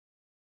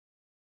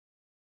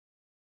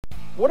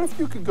What if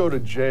you could go to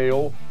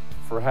jail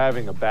for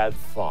having a bad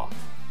thought?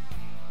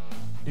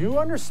 You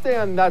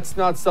understand that's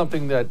not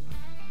something that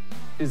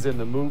is in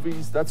the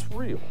movies, that's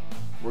real.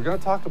 We're going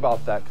to talk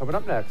about that coming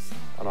up next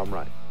on I'm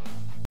Right.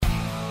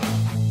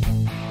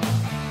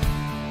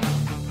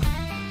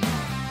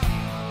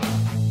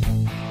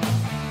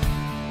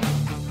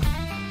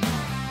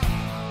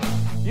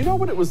 You know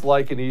what it was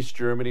like in East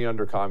Germany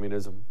under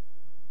communism?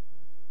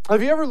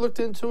 Have you ever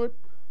looked into it?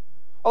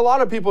 A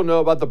lot of people know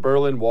about the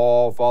Berlin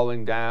Wall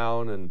falling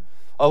down and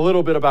a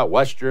little bit about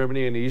West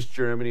Germany and East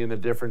Germany and the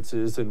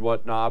differences and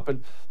whatnot, but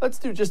let's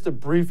do just a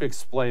brief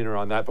explainer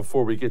on that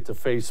before we get to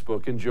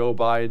Facebook and Joe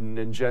Biden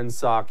and Jen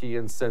Psaki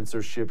and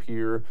censorship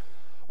here.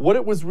 What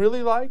it was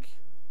really like?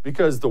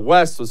 Because the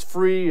West was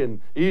free and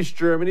East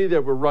Germany, they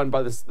were run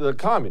by the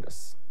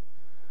communists.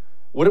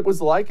 What it was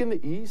like in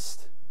the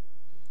East?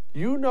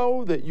 You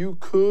know that you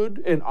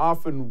could and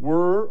often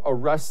were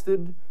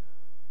arrested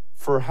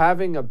for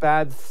having a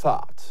bad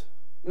thought.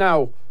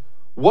 Now,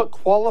 what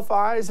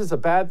qualifies as a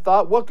bad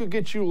thought? What could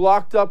get you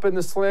locked up in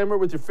the slammer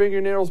with your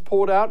fingernails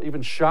pulled out,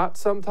 even shot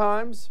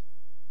sometimes?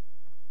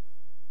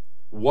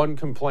 One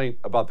complaint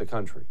about the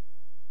country.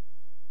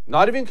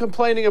 Not even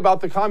complaining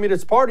about the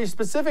Communist Party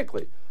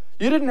specifically.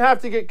 You didn't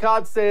have to get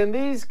caught saying,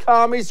 these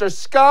commies are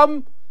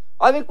scum.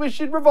 I think we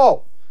should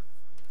revolt.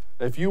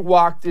 If you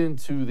walked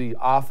into the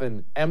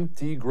often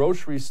empty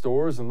grocery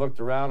stores and looked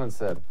around and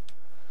said,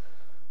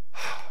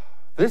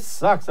 this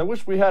sucks, I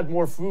wish we had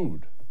more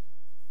food,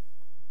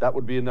 that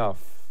would be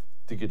enough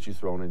to get you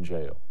thrown in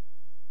jail.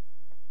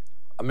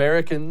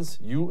 Americans,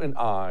 you and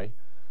I,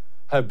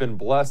 have been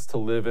blessed to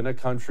live in a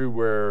country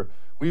where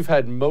we've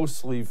had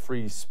mostly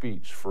free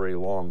speech for a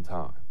long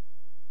time.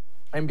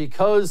 And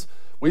because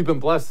we've been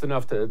blessed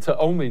enough to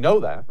only know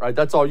that, right?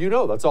 That's all you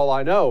know, that's all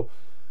I know.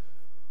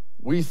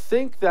 We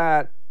think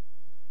that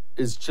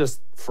is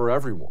just for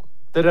everyone,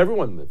 that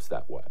everyone lives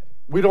that way.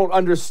 We don't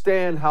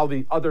understand how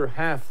the other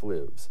half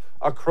lives.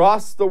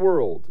 Across the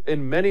world,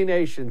 in many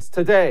nations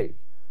today,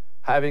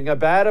 having a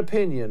bad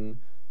opinion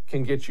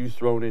can get you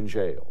thrown in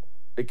jail.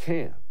 It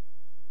can.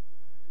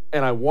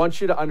 And I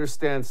want you to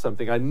understand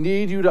something. I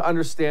need you to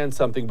understand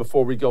something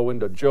before we go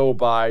into Joe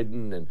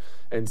Biden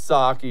and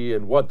Psaki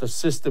and what the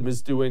system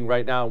is doing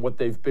right now and what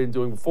they've been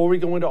doing. Before we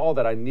go into all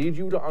that, I need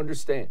you to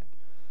understand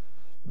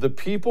the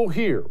people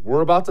here we're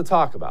about to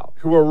talk about,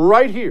 who are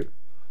right here,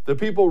 the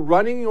people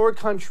running your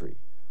country,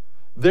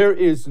 there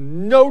is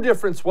no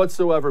difference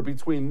whatsoever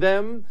between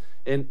them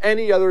and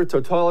any other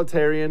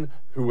totalitarian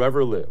who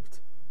ever lived.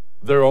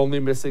 They're only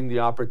missing the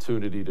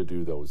opportunity to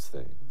do those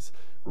things.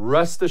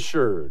 Rest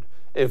assured,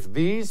 if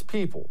these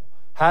people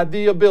had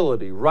the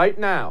ability right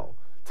now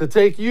to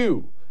take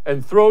you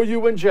and throw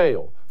you in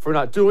jail for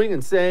not doing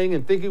and saying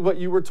and thinking what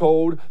you were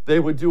told, they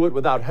would do it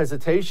without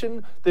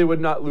hesitation. They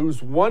would not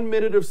lose 1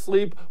 minute of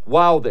sleep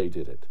while they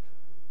did it.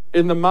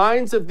 In the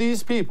minds of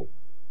these people,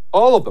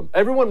 all of them,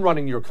 everyone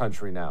running your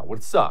country now,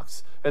 which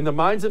sucks. In the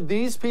minds of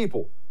these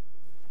people,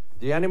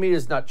 the enemy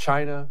is not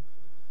China.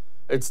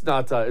 It's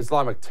not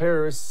Islamic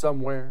terrorists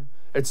somewhere.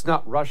 It's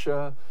not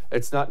Russia.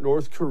 It's not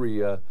North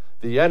Korea.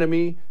 The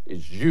enemy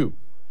is you.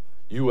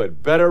 You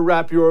had better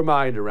wrap your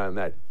mind around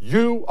that.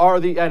 You are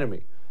the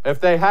enemy. If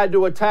they had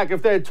to attack,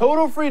 if they had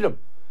total freedom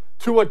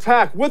to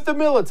attack with the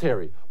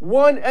military,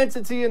 one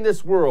entity in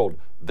this world,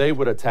 they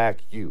would attack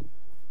you.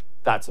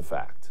 That's a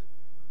fact.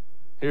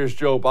 Here's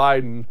Joe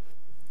Biden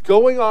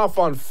going off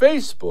on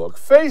Facebook.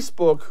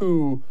 Facebook,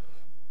 who,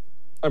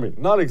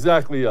 not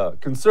exactly a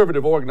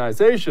conservative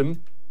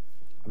organization,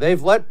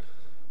 they've let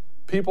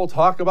people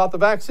talk about the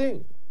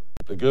vaccine.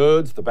 The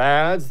goods, the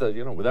bads,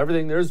 with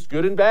everything there's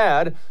good and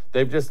bad,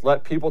 they've just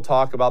let people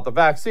talk about the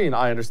vaccine.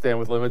 I understand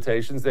with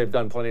limitations, they've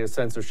done plenty of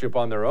censorship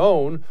on their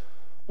own.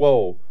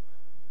 Whoa,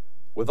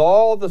 with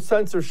all the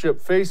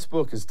censorship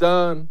Facebook has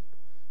done,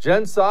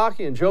 Jen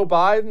Psaki and Joe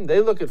Biden,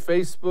 they look at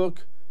Facebook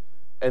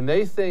and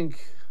they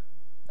think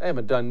they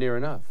haven't done near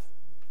enough.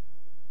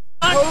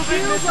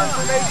 COVID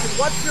misinformation.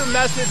 What's your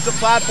message to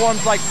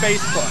platforms like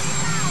Facebook?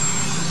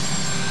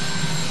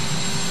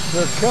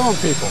 They're killing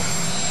people.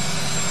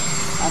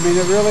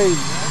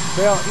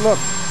 Look,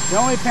 the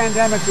only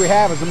pandemic we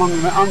have is among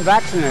the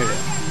unvaccinated.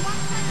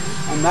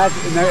 And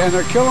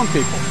they're killing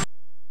people.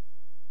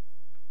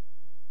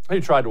 He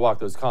tried to walk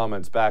those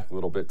comments back a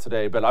little bit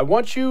today, but I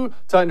want you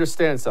to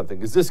understand something,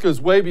 because this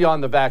goes way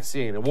beyond the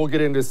vaccine, and we'll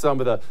get into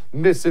some of the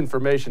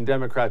misinformation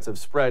Democrats have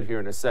spread here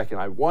in a second.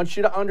 I want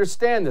you to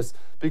understand this,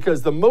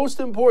 because the most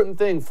important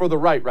thing for the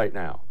right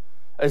now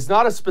is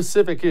not a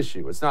specific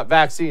issue. It's not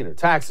vaccine or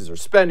taxes or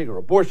spending or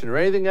abortion or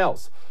anything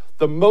else.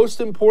 The most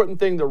important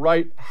thing the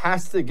right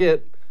has to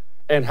get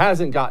and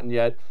hasn't gotten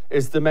yet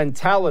is the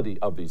mentality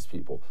of these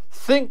people.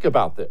 Think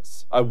about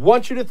this. I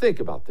want you to think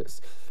about this.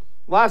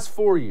 Last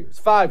 4 years,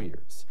 5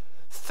 years,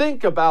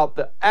 think about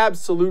the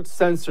absolute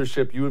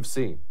censorship you have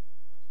seen.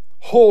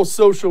 Whole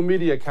social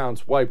media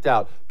accounts wiped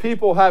out,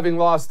 people having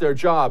lost their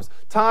jobs.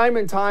 Time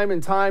and time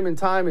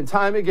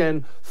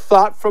again,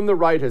 thought from the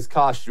right has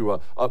cost you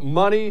a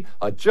money,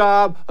 a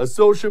job, a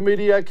social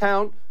media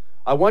account.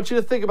 I want you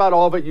to think about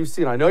all of it you've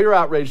seen. I know you're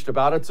outraged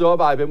about it. So have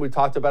I been. We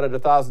talked about it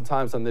 1,000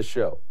 times on this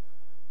show.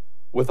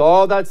 With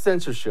all that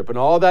censorship and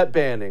all that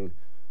banning,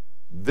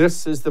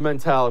 this is the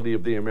mentality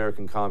of the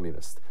American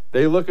communist.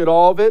 They look at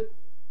all of it.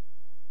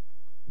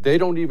 They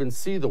don't even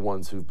see the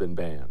ones who've been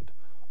banned.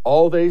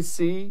 All they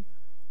see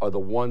are the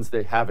ones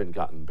they haven't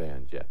gotten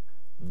banned yet.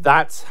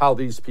 That's how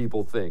these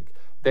people think.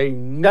 They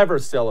never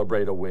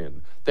celebrate a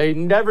win. They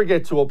never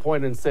get to a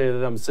point and say to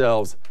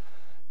themselves,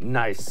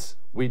 nice,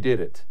 we did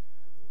it.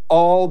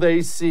 All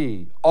they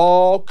see,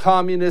 all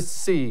communists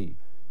see,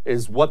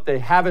 is what they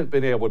haven't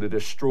been able to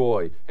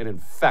destroy and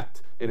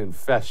infect and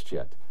infest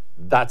yet.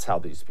 That's how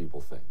these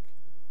people think.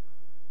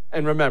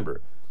 And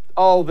remember,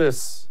 all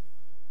this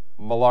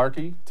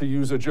malarkey, to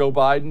use a Joe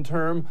Biden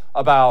term,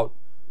 about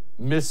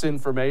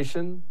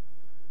misinformation,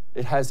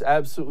 it has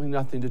absolutely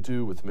nothing to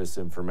do with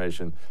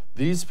misinformation.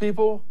 These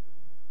people,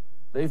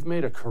 they've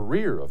made a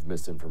career of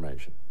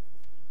misinformation.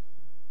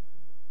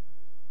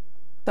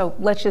 So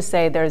let's just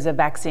say there's a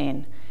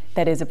vaccine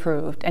that is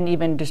approved and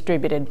even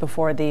distributed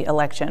before the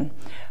election.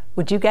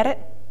 Would you get it?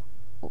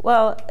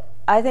 Well,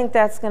 I think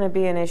that's going to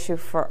be an issue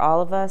for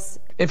all of us.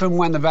 If and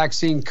when the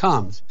vaccine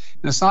comes.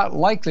 And it's not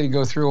likely to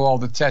go through all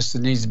the tests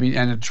that needs to be,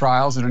 and the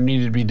trials that are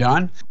needed to be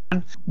done.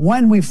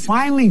 When we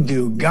finally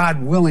do,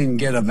 God willing,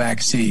 get a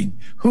vaccine,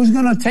 who's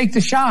going to take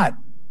the shot?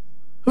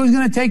 Who's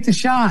going to take the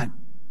shot?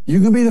 You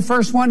can be the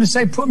first one to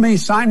say,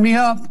 sign me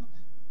up.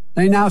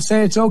 They now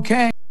say it's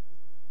okay.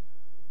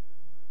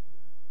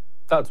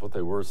 That's what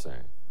they were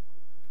saying.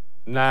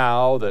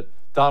 Now that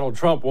Donald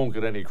Trump won't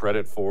get any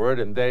credit for it,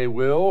 and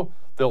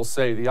they'll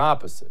say the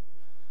opposite.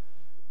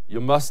 You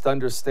must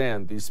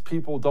understand, these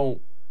people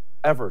don't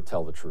ever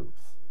tell the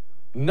truth.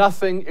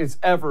 Nothing is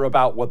ever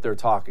about what they're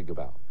talking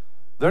about.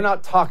 They're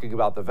not talking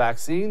about the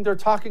vaccine, they're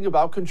talking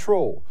about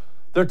control.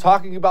 They're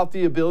talking about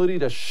the ability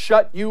to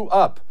shut you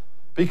up,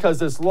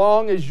 because as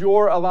long as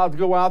you're allowed to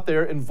go out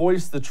there and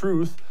voice the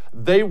truth,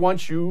 they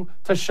want you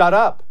to shut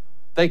up.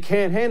 They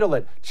can't handle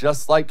it,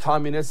 just like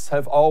communists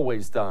have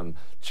always done,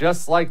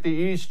 just like the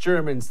East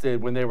Germans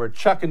did when they were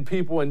chucking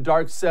people in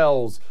dark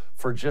cells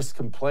for just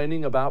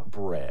complaining about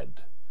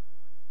bread.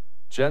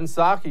 Jen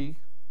Psaki,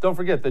 don't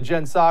forget the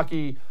Jen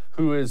Psaki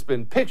who has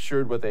been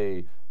pictured with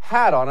a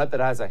hat on it that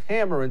has a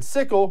hammer and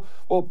sickle.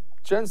 Well,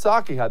 Jen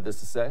Psaki had this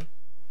to say.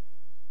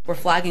 We're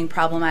flagging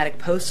problematic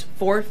posts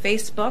for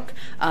Facebook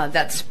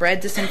that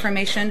spread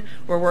disinformation.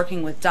 We're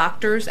working with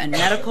doctors and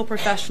medical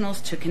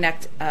professionals to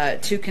connect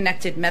to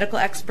connected medical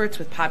experts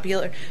who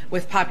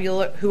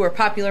are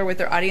popular with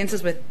their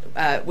audiences with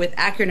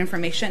accurate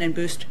information and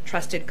boost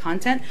trusted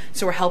content.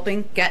 So we're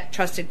helping get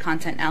trusted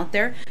content out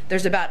there.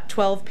 There's about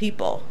 12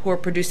 people who are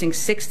producing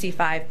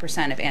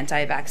 65% of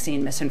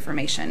anti-vaccine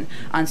misinformation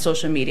on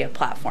social media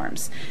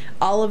platforms.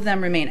 All of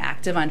them remain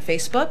active on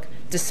Facebook,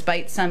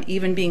 despite some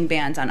even being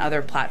banned on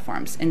other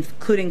platforms,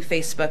 including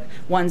Facebook,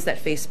 ones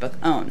that Facebook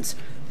owns.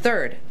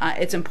 Third,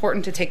 it's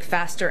important to take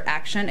faster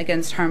action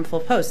against harmful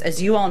posts.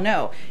 As you all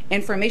know,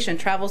 information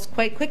travels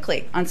quite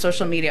quickly on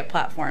social media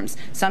platforms.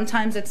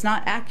 Sometimes it's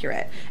not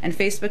accurate, and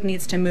Facebook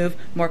needs to move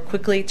more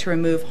quickly to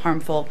remove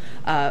harmful,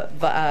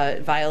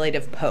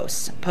 violative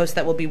posts. Posts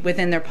that will be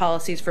within their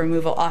policies for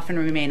removal often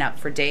remain up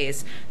for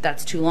days.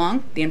 That's too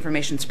long. The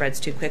information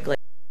spreads too quickly.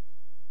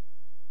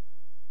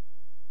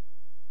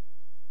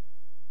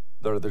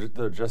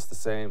 They're just the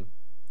same.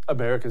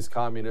 America's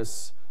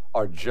communists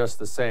are just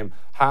the same.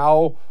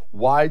 How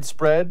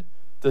widespread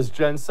does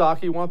Jen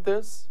Psaki want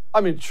this? I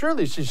mean,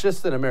 surely she's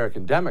just an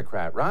American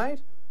Democrat,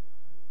 right?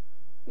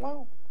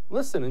 Well,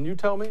 listen and you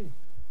tell me.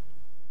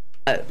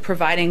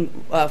 Providing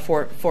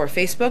for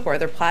Facebook or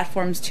other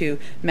platforms to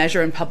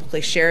measure and publicly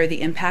share the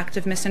impact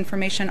of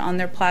misinformation on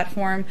their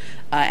platform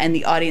and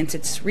the audience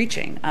it's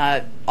reaching.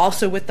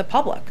 Also with the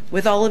public,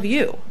 with all of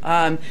you,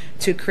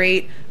 to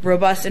create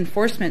robust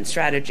enforcement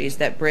strategies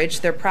that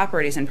bridge their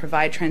properties and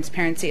provide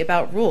transparency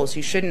about rules.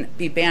 You shouldn't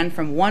be banned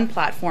from one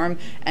platform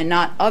and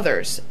not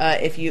others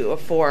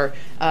for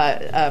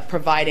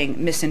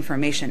providing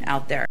misinformation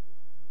out there.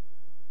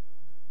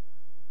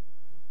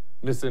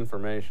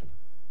 Misinformation.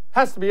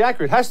 Has to be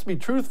accurate, has to be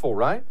truthful,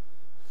 right?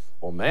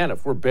 Well, man,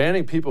 if we're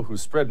banning people who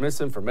spread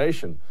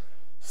misinformation,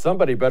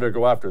 somebody better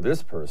go after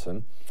this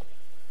person.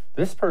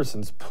 This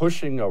person's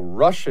pushing a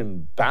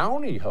Russian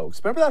bounty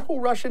hoax. Remember that whole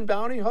Russian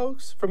bounty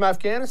hoax from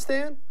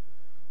Afghanistan?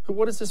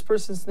 What is this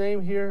person's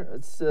name here?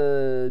 It's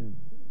Jen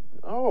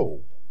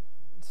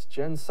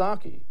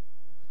Psaki.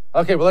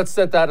 Okay, well, let's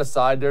set that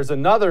aside. There's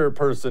another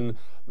person.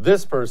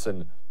 This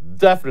person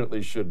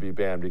definitely should be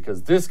banned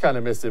because this kind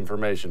of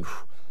misinformation,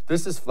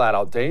 this is flat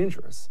out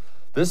dangerous.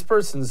 This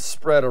person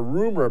spread a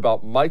rumor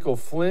about Michael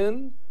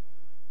Flynn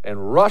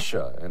and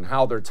Russia and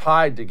how they're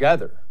tied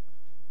together.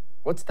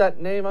 What's that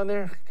name on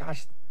there?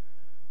 Gosh.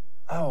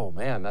 Oh,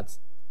 man, that's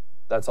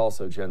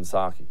also Jen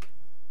Psaki.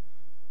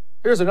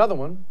 Here's another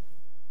one.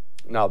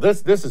 Now,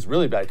 this is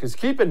really bad because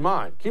keep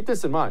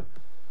this in mind.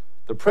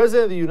 The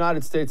President of the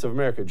United States of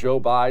America, Joe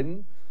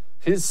Biden,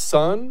 his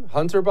son,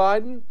 Hunter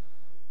Biden,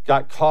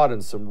 got caught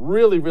in some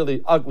really,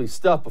 really ugly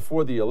stuff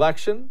before the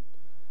election.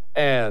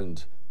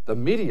 And The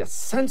media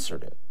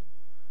censored it.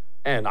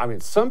 And I mean,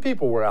 some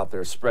people were out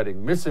there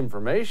spreading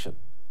misinformation.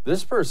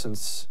 This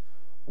person's,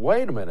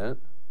 wait a minute.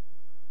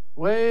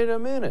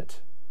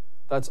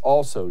 That's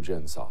also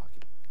Jen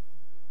Psaki.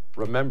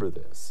 Remember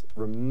this.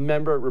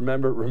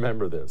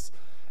 Remember this.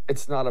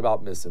 It's not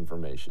about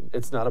misinformation.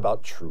 It's not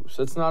about truths.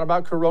 It's not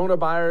about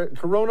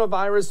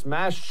coronavirus,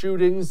 mass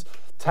shootings,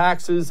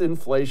 taxes,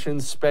 inflation,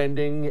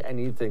 spending,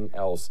 anything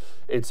else.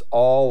 It's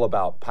all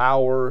about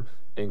power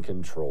and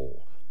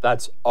control.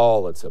 That's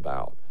all it's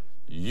about.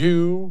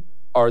 You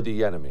are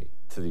the enemy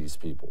to these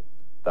people.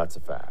 That's a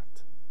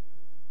fact.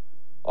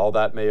 All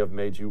that may have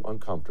made you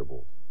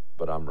uncomfortable,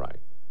 but I'm right.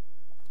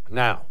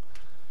 Now,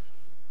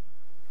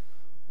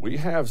 we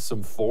have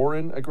some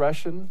foreign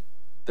aggression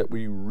that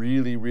we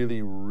really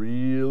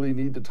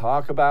need to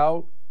talk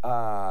about.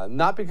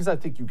 Not because I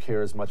think you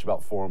care as much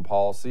about foreign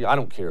policy. I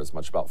don't care as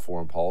much about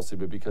foreign policy,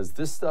 but because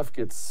this stuff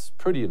gets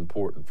pretty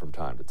important from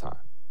time to time.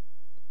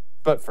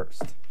 But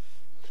first,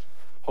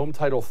 home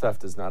title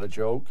theft is not a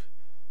joke.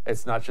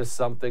 It's not just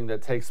something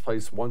that takes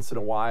place once in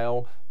a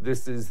while.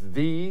 This is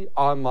the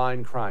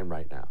online crime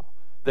right now.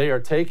 They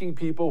are taking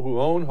people who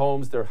own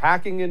homes, they're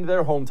hacking into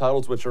their home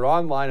titles, which are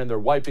online, and they're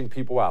wiping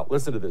people out.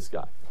 Listen to this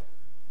guy.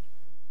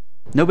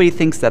 Nobody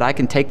thinks that I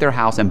can take their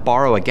house and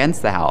borrow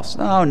against the house.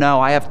 Oh,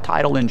 no, I have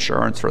title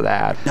insurance for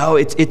that. No,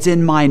 it's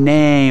in my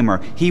name,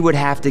 or he would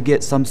have to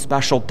get some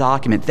special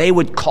document. They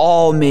would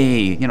call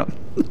me. You know,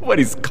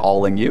 nobody's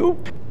calling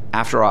you.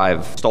 After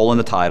I've stolen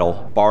the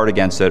title, borrowed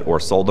against it, or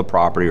sold the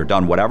property, or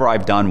done whatever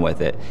I've done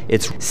with it,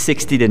 it's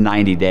 60 to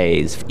 90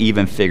 days to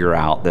even figure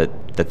out that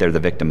they're the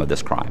victim of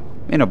this crime.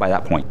 You know, by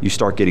that point, you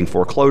start getting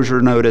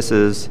foreclosure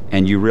notices,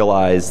 and you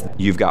realize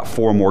you've got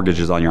 4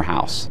 mortgages on your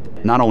house.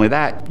 Not only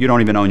that, you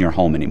don't even own your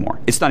home anymore.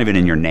 It's not even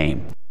in your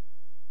name.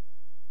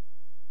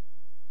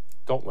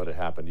 Don't let it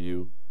happen to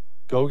you.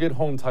 Go get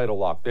Home Title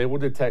Lock. They will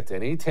detect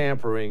any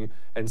tampering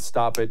and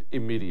stop it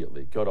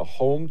immediately. Go to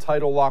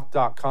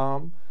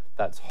HomeTitleLock.com.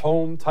 That's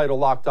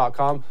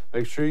HomeTitleLock.com.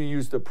 Make sure you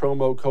use the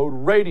promo code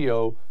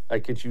RADIO.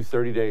 That gets you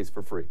 30 days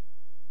for free.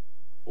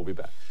 We'll be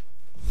back.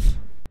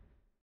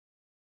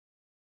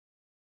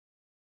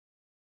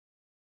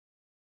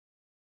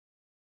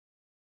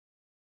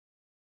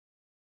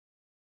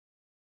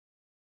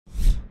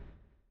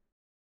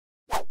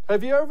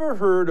 Have you ever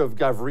heard of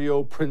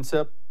Gavrilo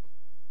Princip?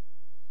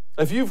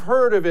 If you've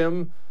heard of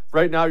him,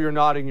 right now you're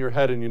nodding your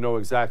head and you know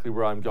exactly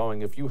where I'm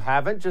going. If you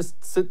haven't,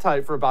 just sit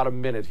tight for about a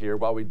minute here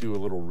while we do a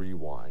little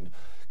rewind.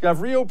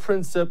 Gavrilo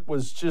Princip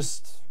was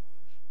just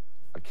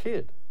a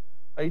kid,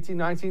 18,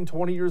 19,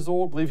 20 years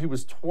old. I believe he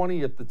was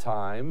 20 at the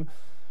time.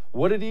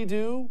 What did he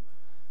do?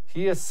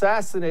 He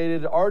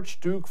assassinated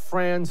Archduke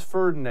Franz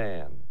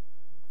Ferdinand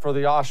for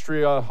the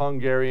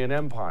Austria-Hungarian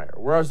Empire.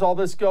 Where's all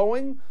this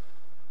going?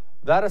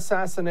 That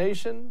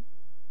assassination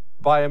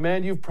by a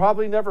man you've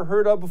probably never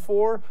heard of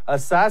before,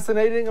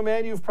 assassinating a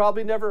man you've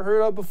probably never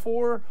heard of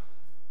before,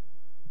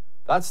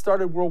 that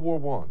started World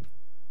War I.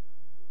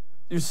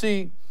 You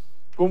see,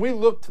 when we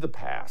look to the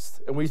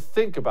past and we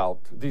think about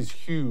these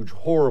huge,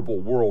 horrible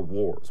world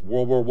wars,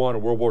 World War I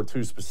and World War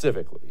II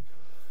specifically,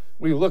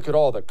 we look at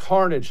all the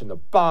carnage and the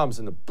bombs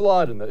and the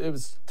blood, and it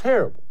was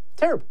terrible,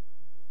 terrible.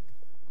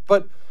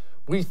 But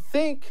we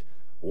think,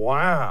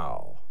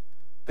 wow,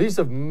 these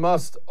really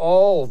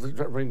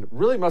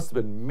must have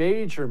been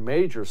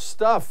major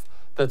stuff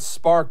that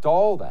sparked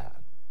all that.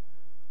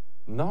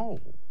 No,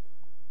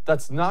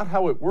 that's not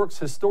how it works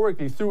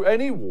historically through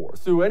any war,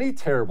 through any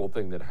terrible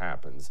thing that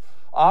happens.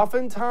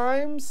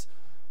 Oftentimes,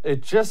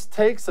 it just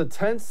takes a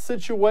tense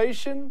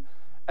situation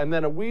and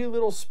then a wee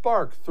little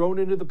spark thrown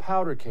into the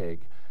powder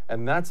keg,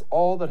 and that's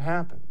all that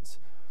happens.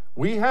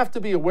 We have to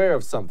be aware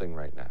of something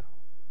right now,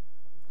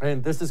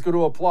 and this is going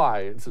to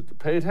apply, so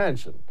pay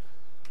attention.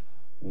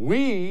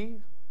 We,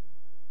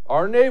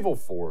 our naval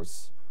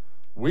force,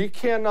 we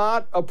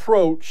cannot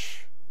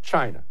approach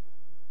China.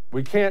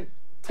 We can't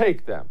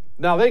take them.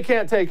 Now, they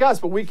can't take us,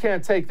 but we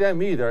can't take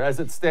them either as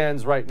it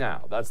stands right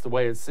now. That's the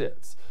way it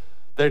sits.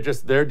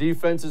 Their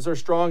defenses are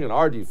strong and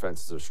our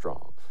defenses are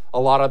strong. A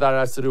lot of that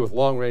has to do with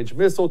long-range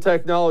missile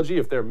technology.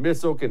 If their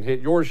missile can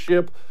hit your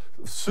ship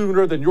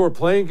sooner than your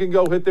plane can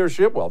go hit their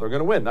ship, well, they're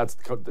going to win. That's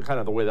kind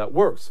of the way that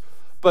works.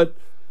 But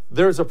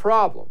there's a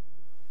problem.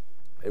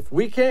 If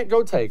we can't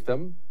go take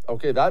them,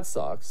 okay, that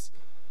sucks.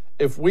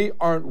 If we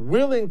aren't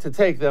willing to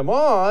take them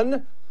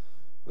on,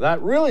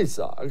 that really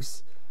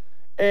sucks.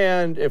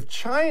 And if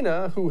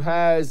China, who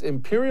has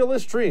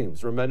imperialist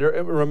dreams,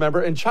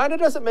 remember, and China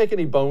doesn't make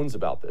any bones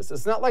about this.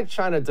 It's not like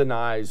China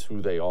denies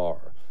who they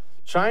are.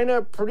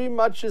 China pretty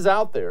much is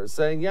out there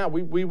saying, yeah,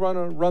 we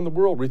run the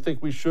world. We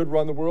think we should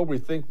run the world. We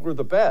think we're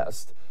the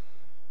best.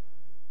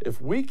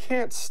 If we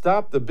can't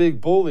stop the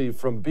big bully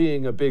from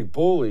being a big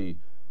bully,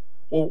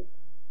 well,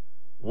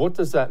 what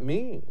does that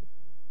mean?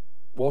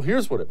 Well,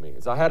 here's what it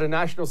means. I had a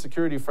national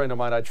security friend of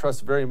mine I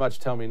trust very much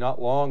tell me not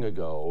long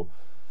ago,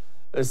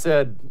 they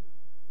said,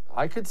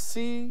 I could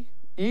see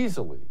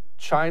easily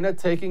China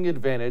taking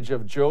advantage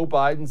of Joe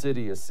Biden's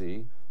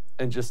idiocy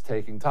and just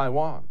taking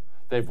Taiwan.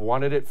 They've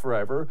wanted it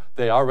forever.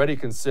 They already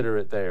consider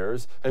it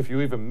theirs. If you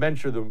even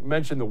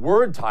mention the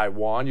word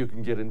Taiwan, you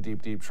can get in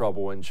deep, deep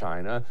trouble in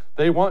China.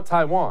 They want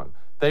Taiwan.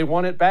 They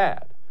want it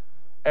bad.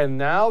 And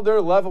now they're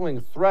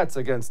leveling threats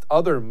against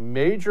other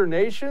major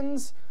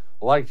nations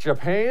like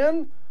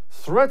Japan,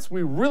 threats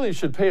we really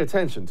should pay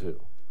attention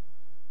to.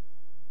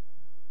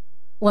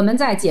 我们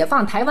在解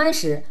放台湾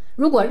时，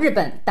如果日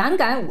本胆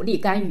敢武力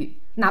干预，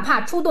哪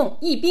怕出动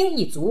一兵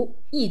一卒、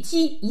一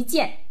机一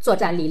舰作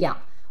战力量，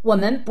我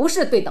们不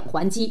是对等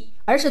还击，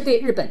而是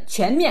对日本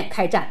全面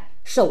开战，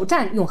首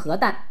战用核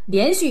弹，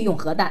连续用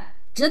核弹，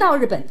直到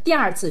日本第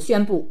二次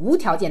宣布无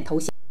条件投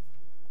降。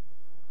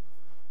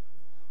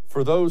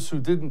For those who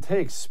didn't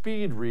take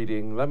speed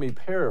reading, let me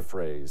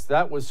paraphrase.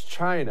 That was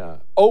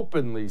China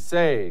openly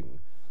saying,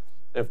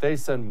 if they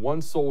send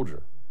one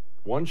soldier,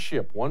 one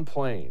ship, one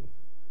plane,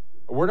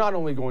 we're not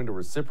only going to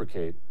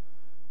reciprocate,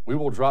 we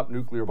will drop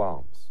nuclear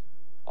bombs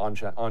on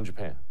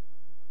Japan.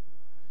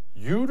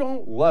 You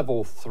don't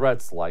level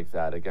threats like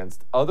that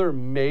against other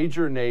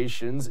major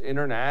nations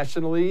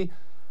internationally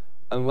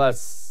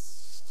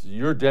unless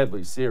you're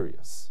deadly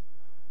serious.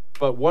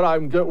 But where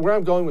I'm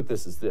going with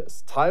this is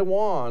this.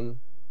 Taiwan,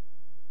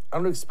 I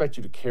don't expect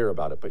you to care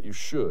about it, but you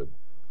should.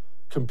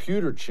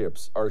 Computer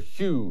chips are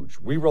huge.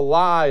 We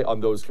rely on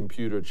those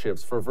computer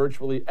chips for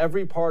virtually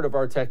every part of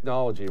our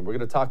technology. And we're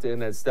going to talk to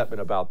Annette Stepman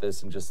about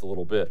this in just a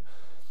little bit.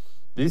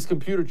 These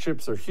computer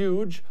chips are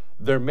huge.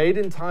 They're made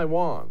in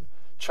Taiwan.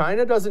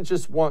 China doesn't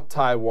just want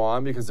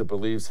Taiwan because it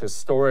believes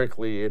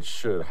historically it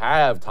should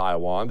have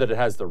Taiwan, that it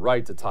has the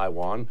right to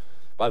Taiwan.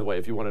 By the way,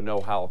 if you want to know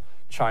how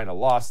China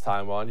lost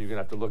Taiwan, you're going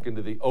to have to look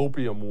into the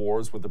Opium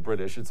Wars with the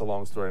British. It's a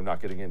long story. I'm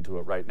not getting into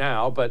it right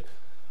now. But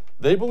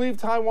they believe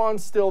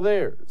Taiwan's still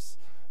theirs.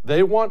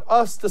 They want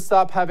us to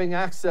stop having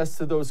access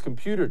to those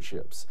computer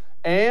chips.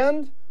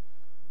 And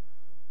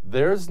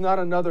there's not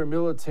another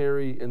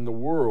military in the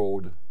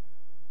world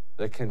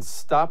that can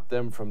stop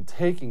them from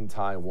taking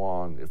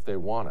Taiwan if they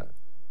want it.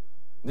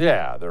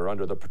 Yeah, they're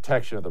under the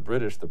protection of the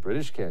British. The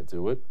British can't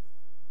do it.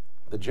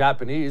 The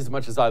Japanese,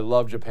 much as I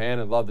love Japan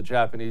and love the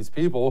Japanese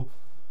people,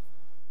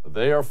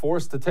 they are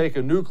forced to take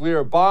a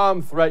nuclear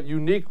bomb threat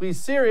uniquely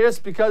serious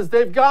because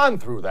they've gone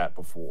through that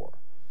before.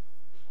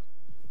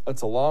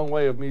 That's a long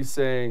way of me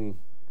saying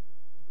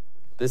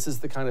this is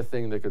the kind of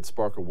thing that could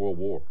spark a world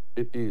war.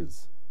 It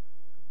is.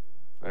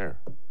 There.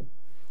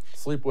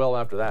 Sleep well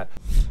after that.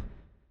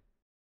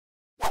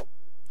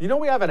 You know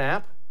we have an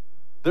app?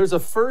 There's a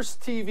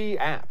First TV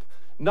app.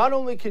 Not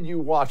only can you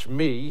watch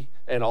me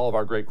and all of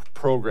our great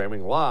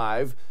programming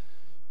live,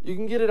 you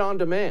can get it on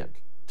demand.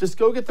 Just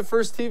go get the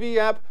First TV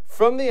app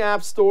from the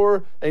App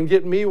Store and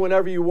get me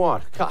whenever you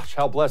want. Gosh,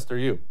 how blessed are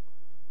you?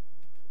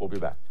 We'll be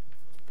back.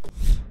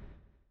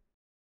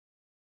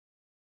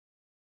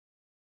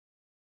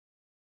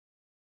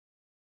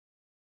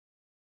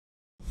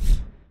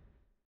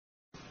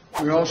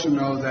 We also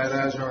know that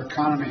as our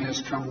economy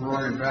has come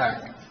roaring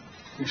back,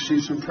 we've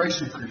seen some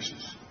price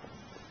increases.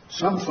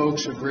 Some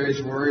folks have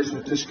raised worries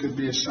that this could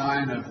be a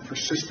sign of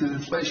persistent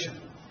inflation.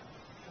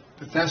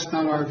 But that's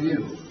not our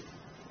view.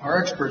 Our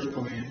experts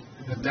believe,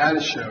 and the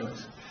data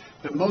shows,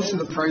 that most of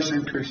the price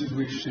increases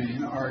we've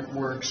seen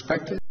were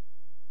expected.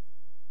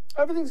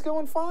 Everything's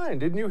going fine,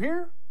 didn't you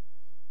hear?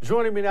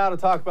 Joining me now to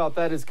talk about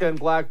that is Ken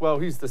Blackwell.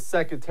 He's the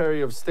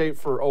Secretary of State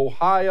for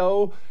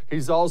Ohio.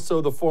 He's also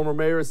the former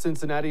mayor of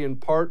Cincinnati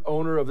and part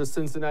owner of the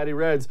Cincinnati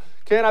Reds.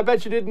 Ken, I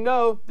bet you didn't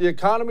know the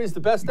economy is the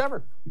best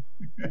ever.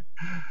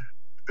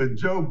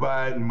 Joe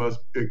Biden must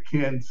be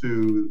akin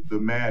to the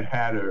Mad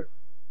Hatter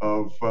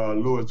of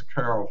Lewis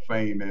Carroll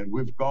fame, and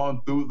we've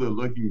gone through the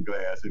looking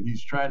glass, and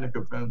he's trying to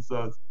convince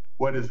us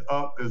what is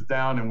up is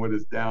down and what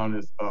is down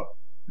is up.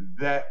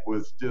 That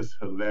was just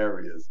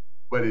hilarious,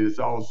 but it is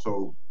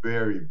also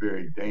very,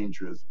 very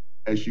dangerous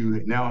as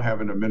you now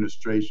have an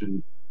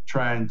administration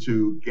trying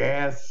to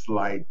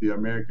gaslight the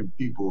American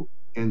people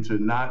into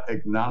not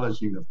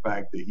acknowledging the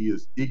fact that he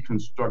is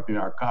deconstructing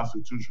our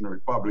constitutional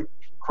republic,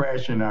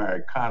 crashing our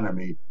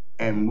economy,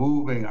 and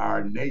moving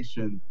our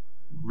nation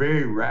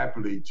very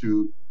rapidly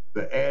to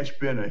the ash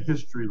bin of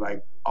history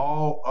like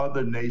all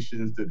other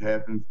nations that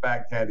have in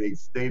fact had a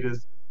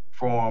status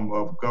form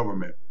of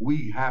government.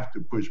 We have to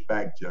push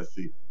back,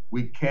 Jesse.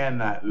 We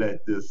cannot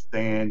let this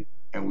stand,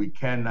 and we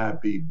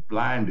cannot be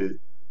blinded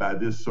by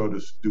this sort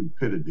of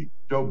stupidity.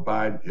 Joe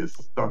Biden is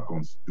stuck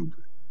on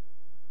stupid.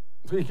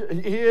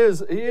 He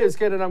is,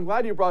 Ken, and I'm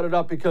glad you brought it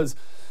up because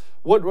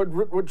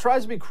what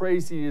drives me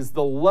crazy is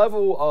the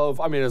level of,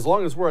 I mean, as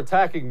long as we're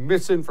attacking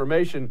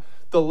misinformation,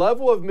 the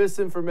level of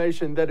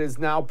misinformation that is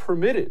now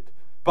permitted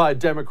by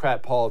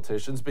Democrat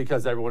politicians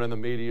because everyone in the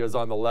media is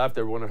on the left,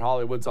 everyone in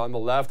Hollywood's on the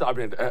left. I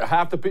mean,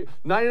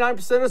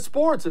 99% of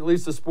sports, at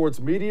least the sports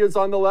media is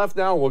on the left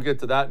now. We'll get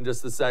to that in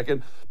just a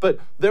second. But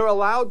they're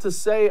allowed to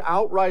say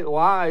outright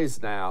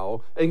lies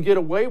now and get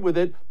away with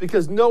it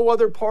because no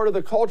other part of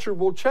the culture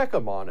will check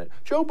them on it.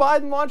 Joe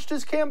Biden launched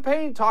his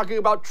campaign talking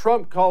about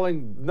Trump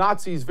calling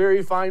Nazis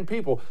very fine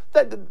people.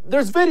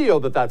 There's video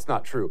that's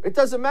not true. It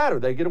doesn't matter.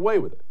 They get away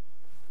with it.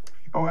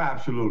 Oh,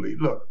 absolutely.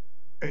 Look,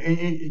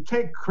 and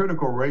take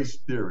critical race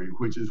theory,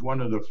 which is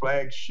one of the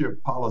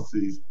flagship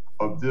policies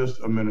of this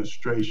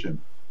administration.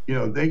 You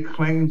know, they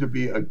claim to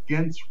be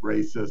against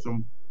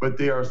racism, but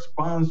they are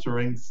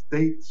sponsoring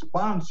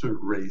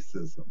state-sponsored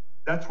racism.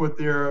 That's what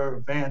they're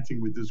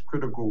advancing with this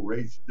critical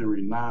race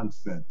theory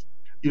nonsense.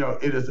 You know,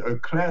 it is a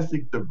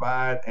classic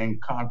divide and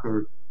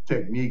conquer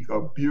technique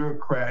of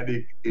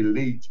bureaucratic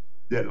elite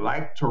that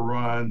like to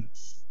run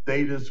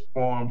statist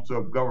forms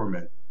of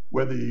government,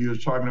 whether you're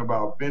talking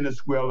about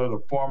Venezuela,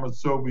 the former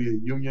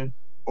Soviet Union,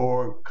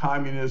 or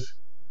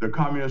the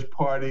Communist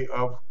Party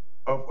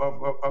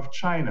of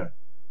China.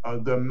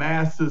 The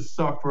masses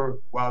suffer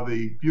while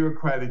the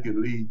bureaucratic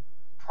elite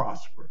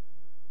prosper.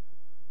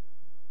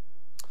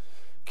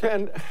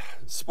 Ken,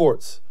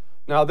 sports.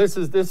 Now,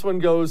 this one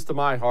goes to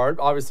my heart.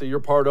 Obviously, you're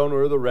part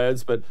owner of the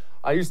Reds, but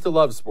I used to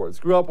love sports.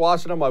 Grew up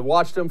watching them. I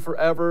watched them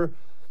forever.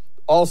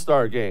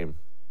 All-Star game.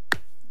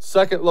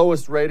 Second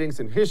lowest ratings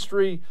in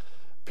history.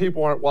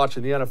 People aren't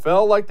watching the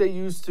NFL like they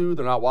used to.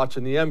 They're not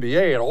watching the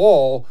NBA at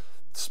all.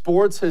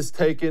 Sports has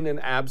taken an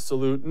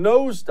absolute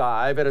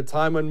nosedive at a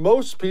time when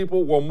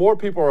more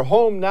people are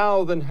home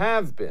now than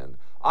have been.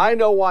 I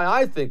know why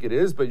I think it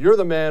is, but you're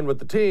the man with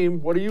the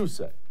team. What do you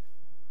say?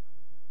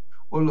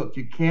 Well, look,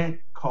 you can't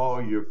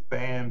call your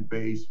fan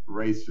base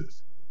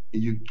racist.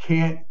 You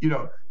can't,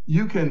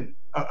 you can,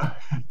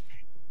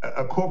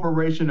 a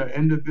corporation, an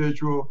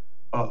individual,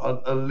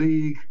 a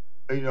league,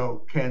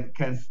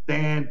 can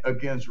stand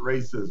against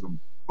racism.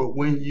 But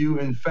when you,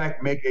 in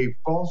fact, make a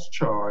false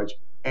charge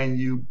and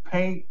you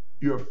paint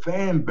your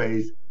fan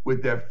base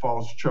with that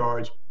false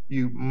charge,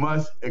 you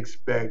must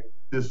expect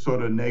this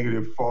sort of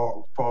negative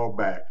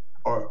fallback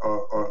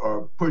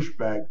or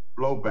pushback,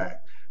 blowback.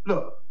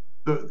 Look,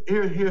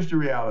 here's the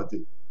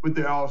reality. With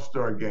the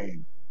All-Star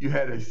game, you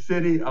had a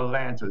city,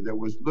 Atlanta, that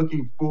was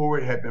looking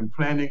forward, had been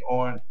planning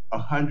on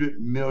 $100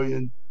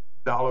 million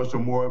or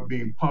more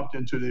being pumped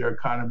into their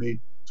economy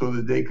so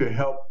that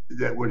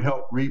that would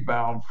help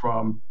rebound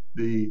from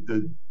the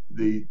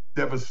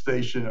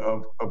devastation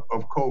of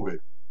COVID.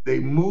 They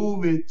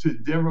move it to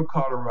Denver,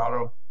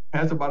 Colorado,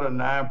 has about a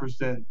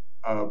 9%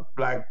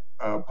 black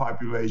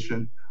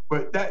population,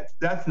 but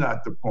that's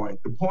not the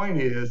point. The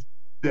point is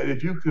that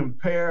if you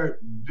compare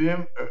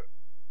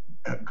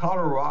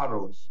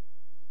Colorado's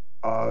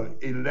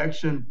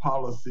election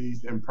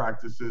policies and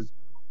practices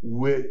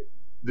with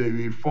the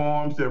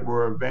reforms that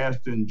were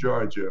advanced in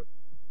Georgia,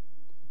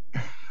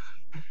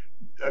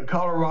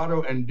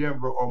 Colorado and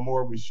Denver are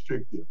more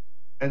restrictive.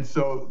 And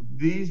so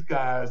these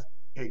guys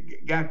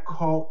got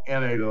caught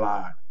in a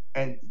lie.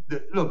 And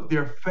look,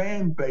 their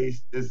fan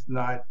base is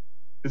not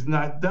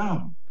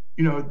dumb.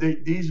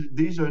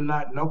 These are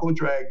not knuckle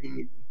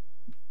dragging,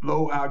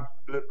 low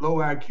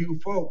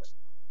IQ folks.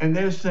 And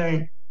they're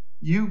saying,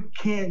 you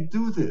can't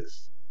do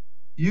this.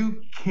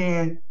 You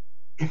can't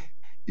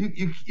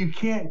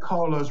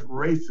call us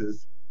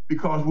racist,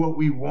 because what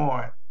we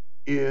want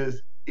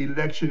is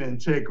election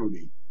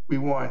integrity. We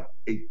want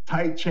a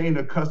tight chain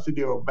of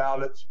custody of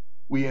ballots.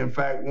 We, in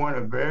fact, want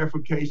a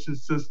verification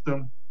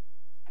system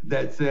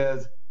that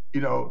says,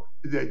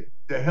 that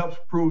helps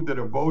prove that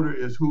a voter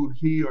is who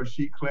he or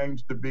she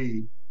claims to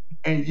be.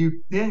 And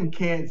you then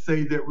can't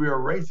say that we're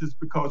racist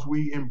because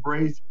we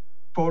embrace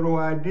photo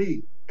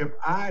ID. If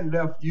I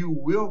left you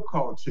will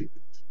call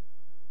tickets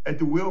at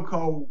the will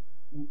call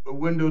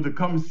window to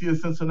come and see a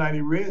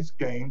Cincinnati Reds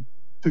game,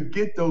 to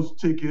get those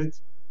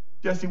tickets,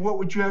 Jesse, what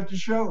would you have to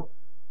show?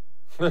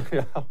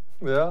 Yeah.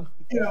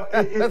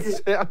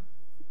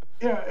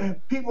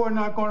 People are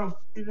not going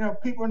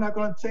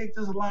to take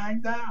this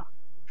lying down.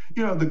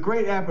 The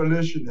great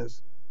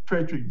abolitionist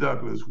Frederick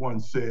Douglass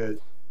once said,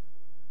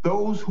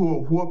 "Those who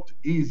are whooped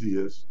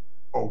easiest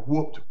are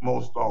whooped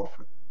most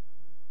often."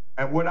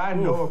 And what I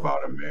know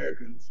about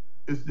Americans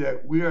is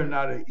that we are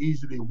not an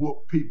easily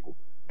whooped people.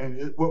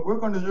 And what we're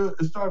going to do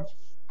is start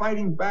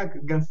fighting back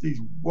against these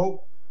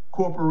woke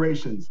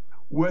corporations,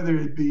 whether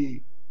it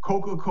be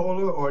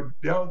Coca-Cola or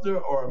Delta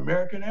or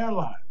American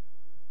Airlines.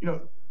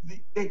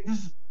 They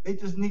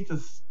just need to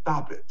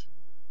stop it.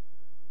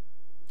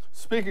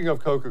 Speaking of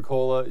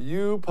Coca-Cola,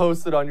 you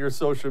posted on your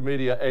social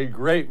media a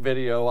great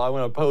video. I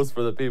want to post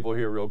for the people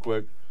here real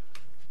quick.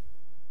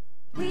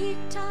 We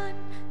taught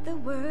the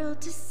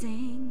world to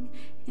sing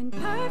in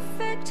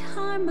perfect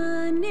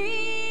harmony.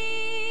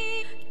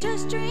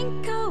 Just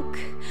drink Coke,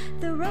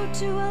 the road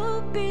to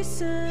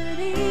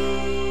obesity.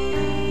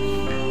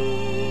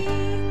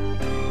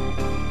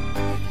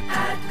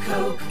 At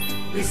Coke,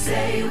 we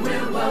say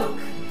we're woke.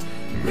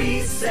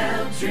 We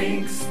sell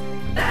drinks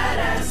bad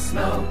as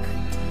smoke.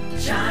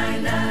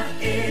 China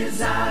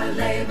is our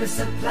labor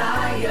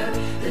supplier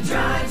that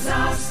drives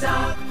our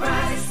stock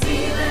price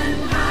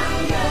even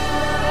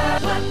higher.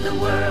 What the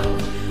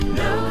world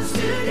knows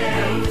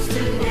today,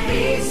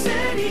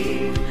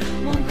 obesity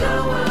won't go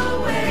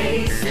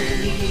away.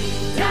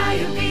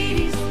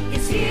 Diabetes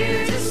is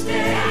here to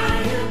stay.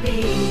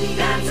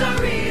 That's a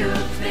real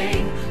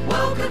thing.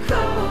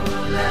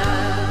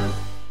 Coca-Cola.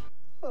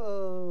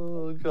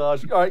 Oh,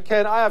 gosh. All right,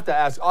 Ken, I have to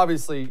ask.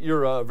 Obviously,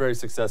 you're a very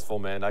successful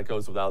man. That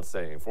goes without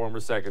saying. Former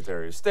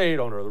Secretary of State,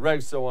 owner of the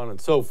Regs, so on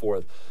and so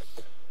forth.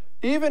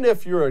 Even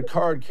if you're a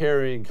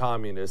card-carrying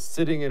communist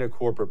sitting in a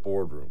corporate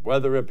boardroom,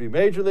 whether it be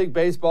Major League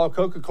Baseball,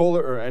 Coca-Cola,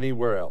 or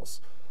anywhere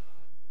else,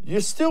 you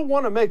still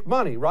want to make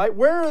money, right?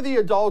 Where are the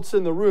adults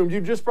in the room?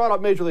 You just brought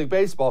up Major League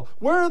Baseball.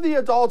 Where are the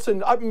adults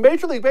in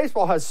Major League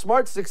Baseball has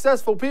smart,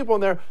 successful people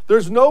in there.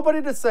 There's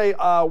nobody to say,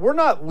 we're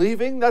not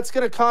leaving. That's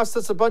going to cost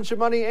us a bunch of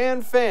money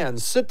and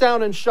fans. Sit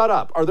down and shut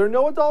up. Are there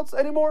no adults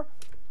anymore?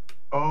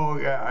 Oh,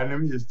 yeah. And let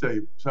me just tell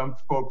you, some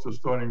folks are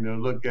starting to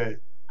look at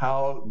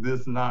how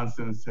this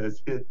nonsense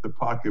has hit the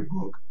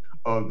pocketbook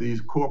of these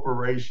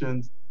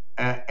corporations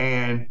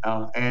and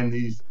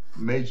these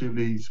Major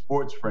League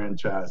sports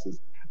franchises.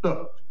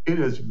 Look, it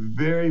is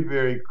very,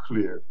 very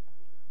clear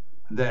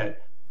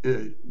that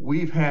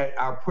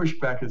our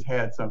pushback has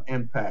had some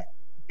impact.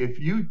 If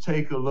you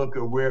take a look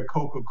at where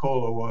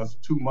Coca-Cola was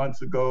 2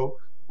 months ago,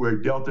 where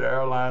Delta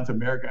Airlines,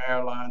 American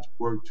Airlines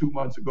were 2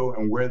 months ago,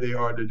 and where they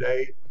are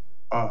today,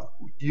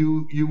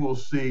 you will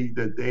see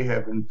that they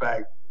have, in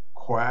fact,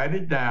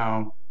 quieted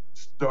down,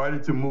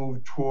 started to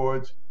move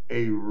towards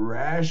a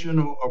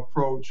rational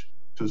approach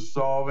to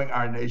solving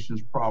our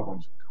nation's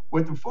problems.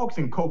 What the folks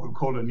in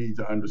Coca-Cola need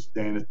to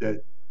understand is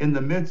that in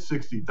the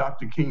mid-'60s,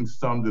 Dr. King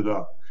summed it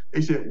up.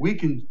 They said,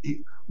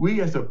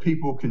 we as a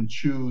people can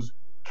choose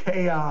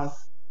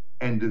chaos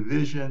and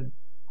division,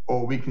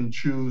 or we can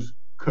choose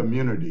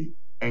community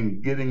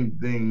and getting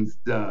things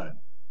done.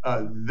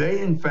 They,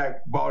 in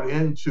fact, bought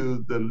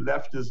into the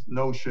leftist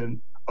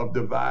notion of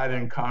divide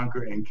and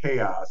conquer and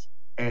chaos,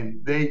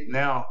 and they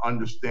now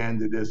understand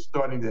that they're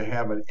starting to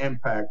have an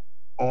impact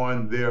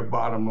on their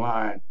bottom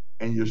line,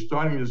 and you're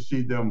starting to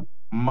see them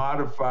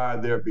modify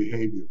their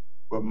behavior.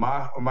 But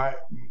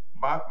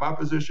my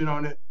position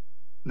on it,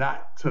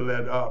 not to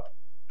let up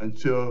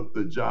until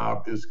the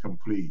job is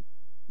complete.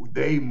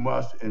 They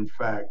must, in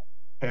fact,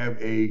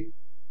 have a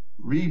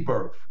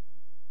rebirth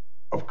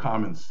of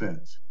common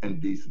sense and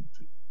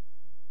decency.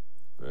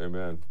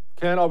 Amen.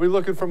 Ken, I'll be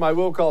looking for my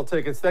will call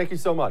tickets. Thank you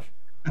so much.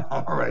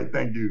 All right.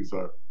 Thank you,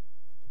 sir.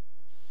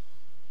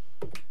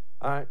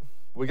 All right.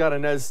 We got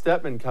Inez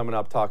Stepman coming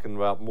up talking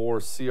about more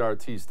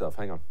CRT stuff.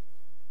 Hang on.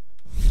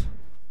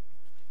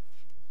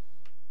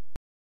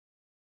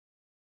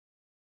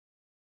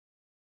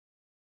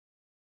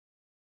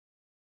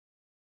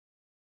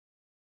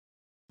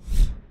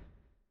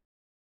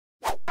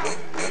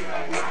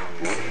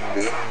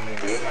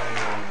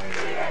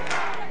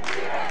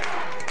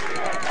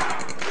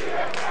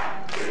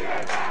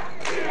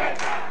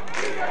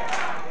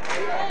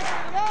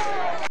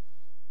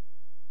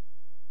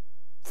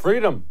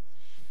 Freedom.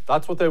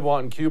 That's what they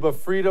want in Cuba.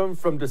 Freedom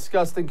from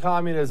disgusting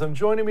communism.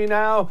 Joining me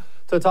now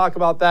to talk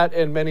about that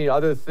and many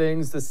other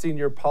things, the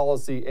senior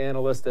policy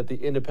analyst at the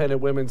Independent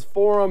Women's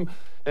Forum,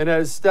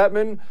 Inez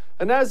Stepman.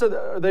 Inez,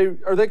 are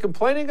they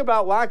complaining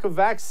about lack of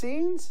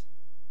vaccines?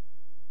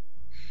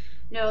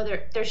 No,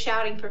 they're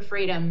shouting for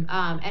freedom.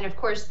 And of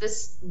course,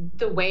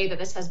 the way that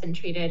this has been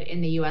treated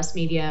in the U.S.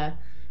 media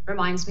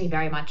reminds me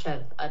very much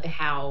of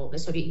how the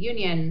Soviet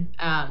Union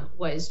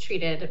was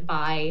treated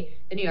by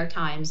the New York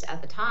Times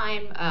at the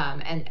time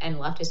and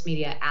leftist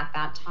media at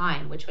that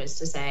time, which was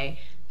to say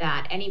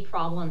that any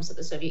problems that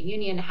the Soviet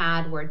Union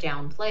had were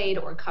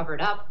downplayed or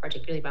covered up,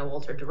 particularly by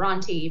Walter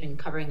Duranty, even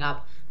covering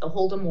up the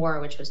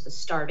Holodomor, which was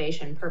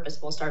the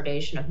purposeful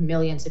starvation of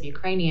millions of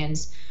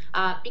Ukrainians,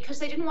 because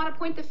they didn't want to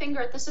point the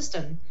finger at the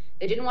system.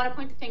 They didn't want to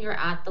point the finger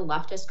at the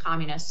leftist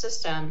communist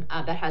system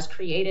that has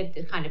created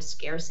the kind of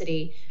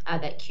scarcity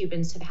that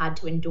Cubans have had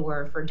to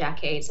endure for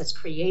decades, that's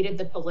created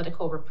the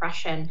political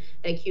repression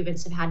that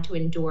Cubans have had to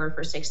endure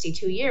for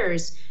 62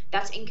 years.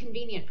 That's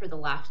inconvenient for the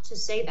left to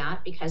say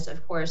that because,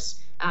 of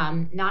course,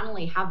 not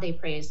only have they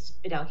praised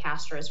Fidel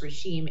Castro's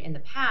regime in the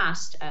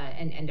past,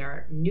 and there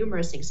are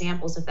numerous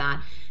examples of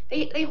that,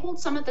 they hold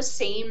some of the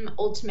same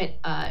ultimate,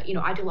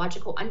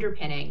 ideological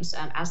underpinnings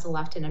as the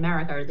left in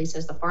America, or at least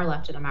as the far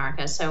left in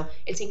America. So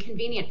it's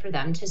inconvenient for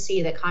them to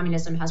see that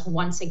communism has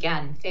once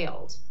again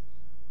failed.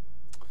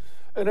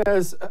 And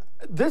as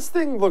this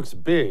thing looks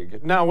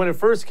big. Now, when it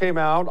first came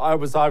out, I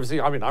was obviously,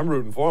 I'm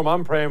rooting for them.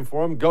 I'm praying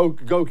for them.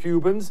 Go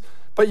Cubans.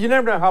 But you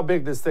never know how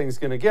big this thing's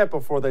going to get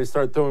before they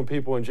start throwing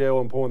people in jail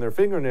and pulling their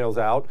fingernails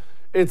out.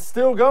 It's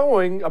still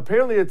going.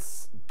 Apparently,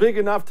 it's big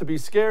enough to be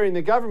scaring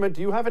the government.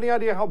 Do you have any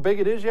idea how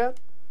big it is yet?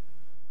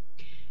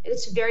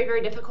 It's very,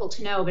 very difficult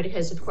to know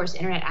because, of course,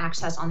 internet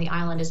access on the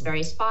island is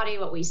very spotty.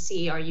 What we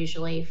see are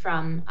usually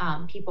from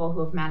people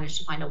who have managed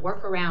to find a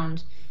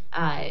workaround.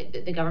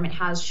 The government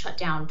has shut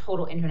down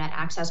total internet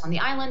access on the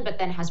island, but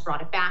then has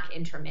brought it back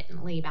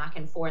intermittently, back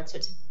and forth. So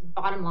it's,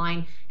 bottom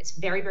line, it's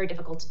very, very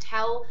difficult to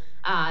tell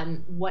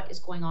what is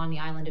going on the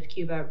island of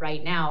Cuba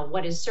right now.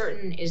 What is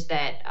certain is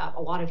that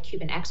a lot of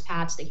Cuban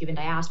expats, the Cuban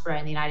diaspora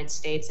in the United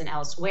States and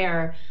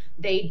elsewhere,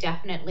 they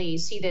definitely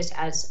see this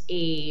as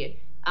a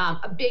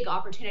big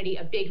opportunity,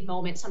 a big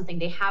moment, something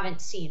they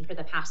haven't seen for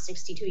the past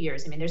 62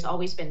 years. I mean, there's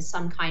always been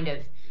some kind of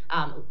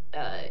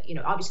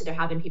Obviously there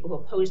have been people who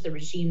oppose the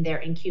regime there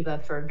in Cuba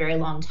for a very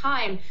long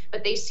time,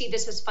 but they see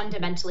this as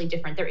fundamentally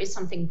different. There is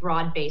something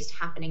broad-based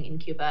happening in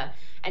Cuba.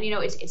 And,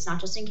 it's not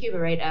just in Cuba,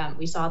 right?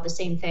 We saw the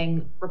same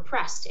thing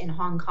repressed in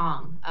Hong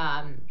Kong.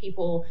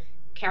 People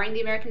carrying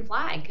the American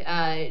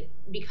flag,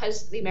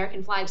 because the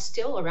American flag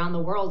still around the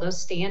world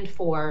does stand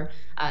for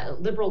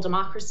liberal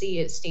democracy.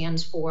 It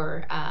stands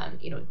for,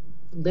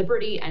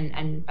 liberty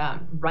and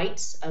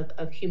rights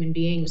of human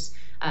beings.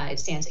 It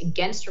stands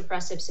against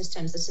repressive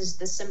systems. This is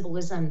the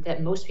symbolism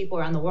that most people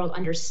around the world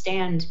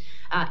understand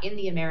in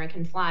the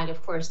American flag.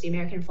 Of course, the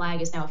American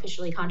flag is now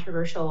officially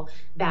controversial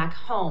back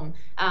home,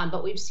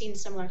 but we've seen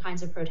similar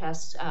kinds of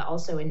protests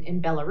also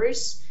in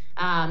Belarus.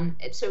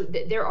 So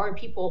there are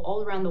people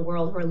all around the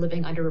world who are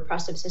living under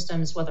repressive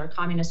systems, whether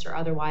communist or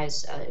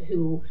otherwise,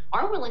 who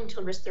are willing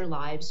to risk their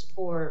lives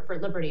for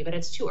liberty. But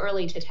it's too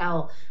early to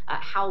tell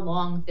how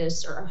long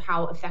this or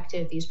how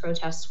effective these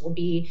protests will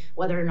be,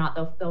 whether or not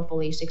they'll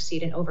fully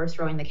succeed in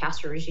overthrowing the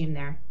Castro regime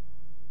there.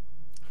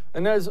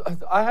 And as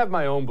I have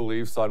my own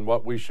beliefs on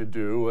what we should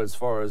do as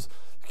far as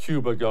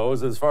Cuba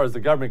goes. As far as the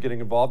government getting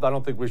involved, I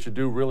don't think we should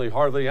do really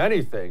hardly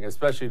anything,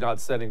 especially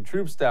not sending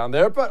troops down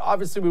there. But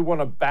obviously we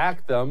want to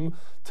back them.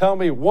 Tell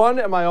me, one,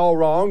 am I all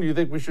wrong? Do you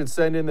think we should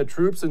send in the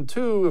troops? And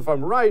two, if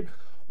I'm right,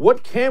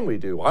 what can we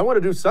do? I want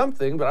to do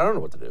something, but I don't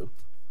know what to do.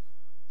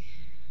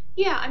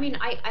 Yeah,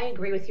 I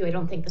agree with you. I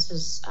don't think this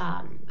is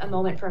a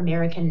moment for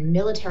American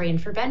military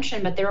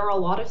intervention, but there are a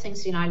lot of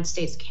things the United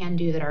States can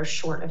do that are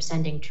short of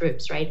sending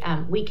troops, right?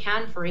 We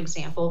can, for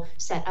example,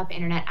 set up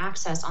internet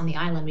access on the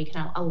island. We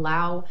can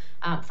allow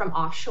from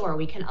offshore.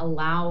 We can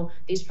allow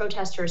these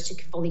protesters to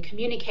fully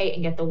communicate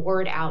and get the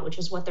word out, which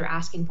is what they're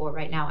asking for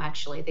right now,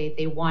 actually.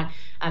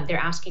 They're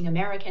asking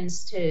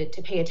Americans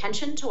to pay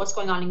attention to what's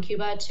going on in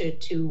Cuba,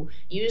 to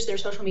use their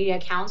social media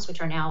accounts,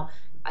 which are now,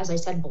 as I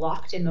said,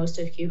 blocked in most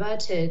of Cuba,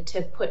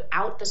 to put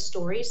out the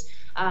stories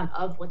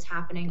of what's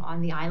happening on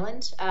the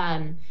island.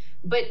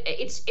 But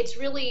it's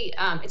really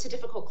it's a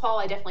difficult call.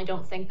 I definitely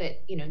don't think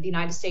that the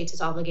United States is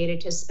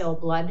obligated to spill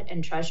blood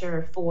and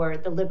treasure for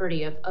the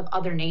liberty of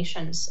other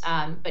nations.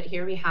 But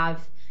here we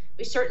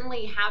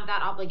certainly have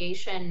that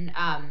obligation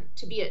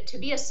to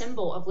be a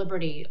symbol of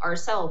liberty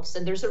ourselves.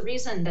 And there's a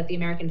reason that the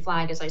American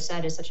flag, as I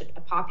said, is such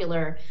a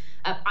popular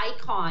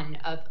icon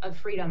of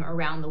freedom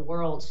around the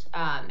world.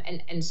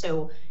 And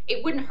so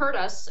it wouldn't hurt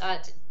us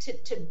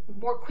to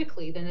more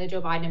quickly than the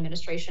Joe Biden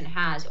administration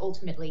has.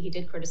 Ultimately, he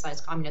did criticize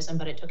communism,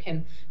 but it took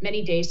him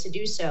many days to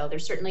do so.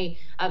 There's certainly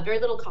very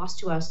little cost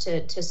to us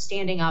to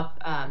standing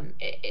up,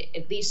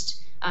 at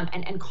least,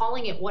 and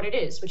calling it what it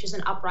is, which is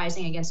an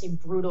uprising against a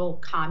brutal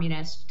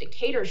communist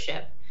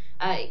dictatorship.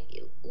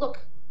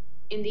 Look,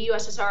 in the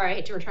USSR, I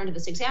hate to return to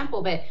this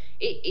example, but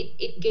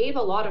it gave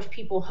a lot of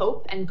people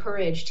hope and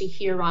courage to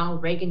hear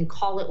Ronald Reagan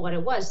call it what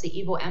it was, the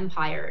evil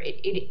empire.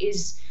 It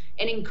is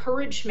an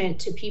encouragement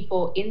to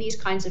people in these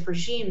kinds of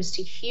regimes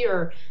to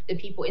hear the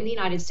people in the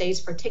United States,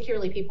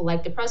 particularly people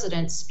like the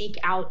president, speak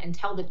out and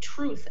tell the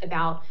truth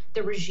about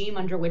the regime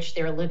under which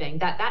they're living.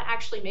 That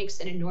actually makes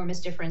an enormous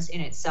difference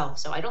in itself.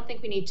 So I don't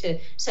think we need to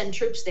send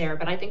troops there,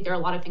 but I think there are a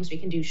lot of things we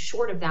can do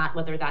short of that,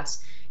 whether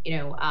that's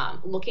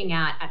looking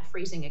at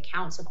freezing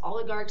accounts of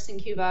oligarchs in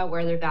Cuba,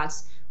 whether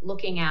that's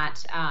looking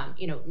at,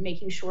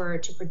 making sure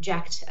to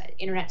project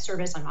internet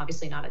service. I'm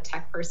obviously not a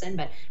tech person,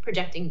 but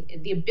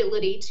projecting the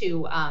ability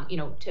to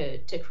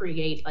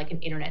create like an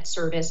internet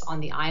service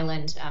on the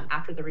island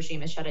after the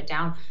regime has shut it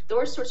down.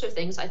 Those sorts of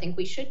things I think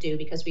we should do,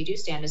 because we do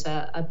stand as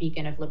a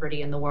beacon of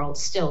liberty in the world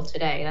still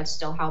today. That's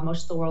still how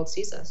most of the world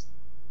sees us.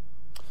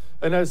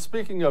 And as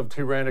speaking of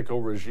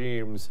tyrannical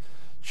regimes,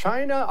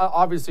 China,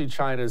 obviously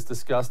China is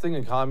disgusting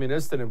and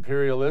communist and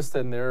imperialist,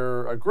 and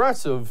they're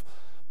aggressive,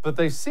 but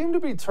they seem to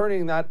be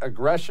turning that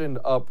aggression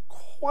up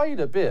quite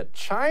a bit.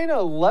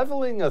 China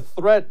leveling a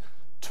threat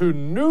to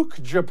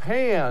nuke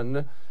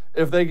Japan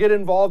if they get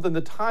involved in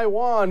the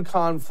Taiwan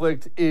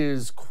conflict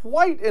is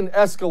quite an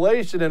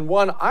escalation, and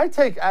one I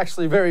take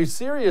actually very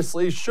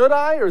seriously. Should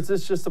I, or is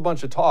this just a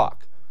bunch of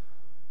talk?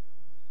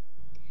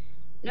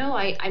 No,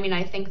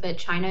 I think that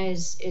China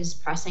is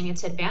pressing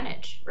its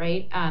advantage,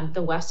 right?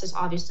 The West is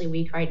obviously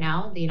weak right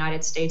now. The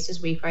United States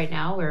is weak right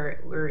now.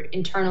 We're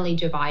internally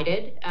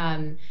divided.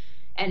 And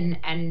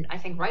I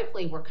think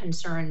rightfully we're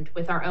concerned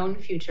with our own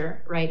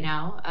future right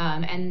now.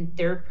 And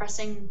they're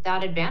pressing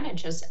that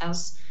advantage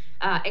as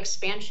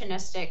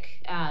expansionistic,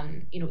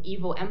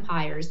 evil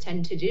empires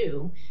tend to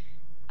do.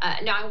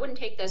 Now, I wouldn't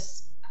take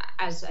this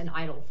as an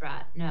idle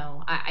threat.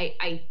 No,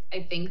 I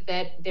think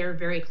that they're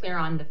very clear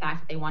on the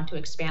fact that they want to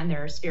expand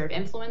their sphere of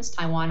influence.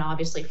 Taiwan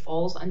obviously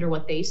falls under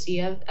what they see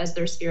as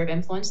their sphere of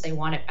influence. They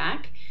want it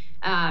back.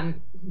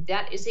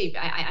 That is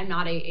I'm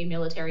not a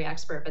military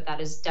expert, but that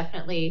is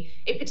definitely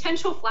a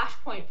potential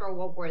flashpoint for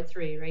World War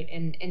III, right,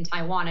 in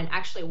Taiwan. And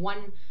actually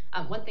one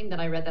thing that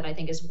I read that I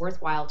think is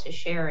worthwhile to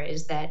share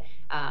is that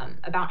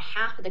about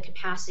half of the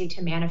capacity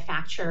to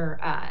manufacture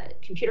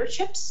computer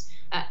chips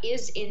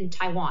is in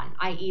Taiwan,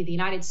 i.e. the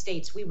United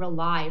States. We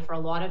rely, for a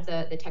lot of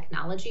the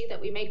technology that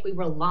we make, we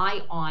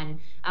rely on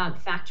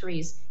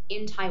factories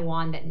in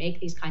Taiwan that make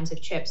these kinds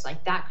of chips,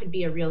 like that could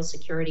be a real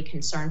security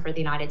concern for the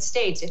United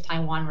States if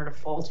Taiwan were to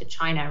fall to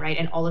China, right?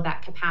 And all of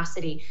that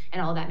capacity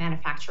and all of that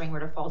manufacturing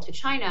were to fall to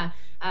China.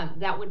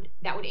 That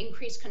would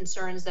increase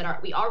concerns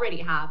that we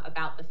already have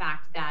about the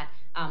fact that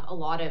a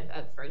lot of,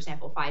 for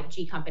example,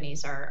 5G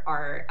companies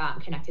are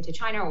connected to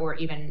China, or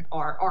even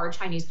are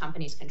Chinese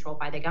companies controlled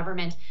by the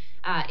government.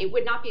 It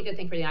would not be a good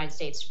thing for the United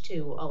States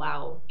to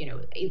allow,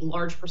 a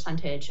large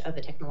percentage of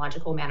the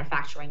technological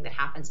manufacturing that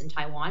happens in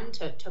Taiwan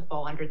to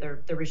fall under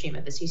the regime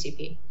of the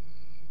CCP.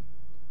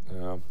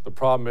 Yeah, the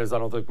problem is I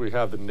don't think we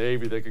have the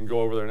Navy that can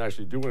go over there and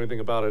actually do anything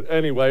about it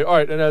anyway. All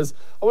right, and as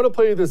I want to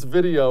play you this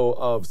video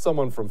of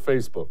someone from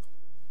Facebook.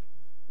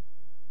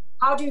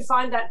 How do you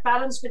find that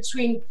balance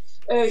between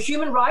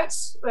human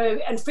rights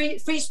and free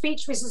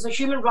speech, which is a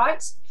human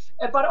rights,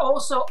 but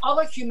also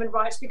other human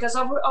rights? Because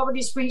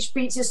obviously free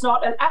speech is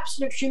not an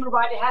absolute human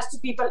right. It has to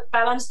be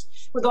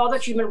balanced with other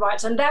human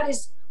rights. And that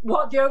is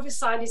what the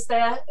oversight is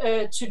there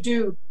to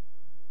do.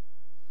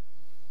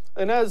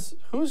 And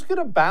who's going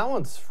to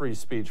balance free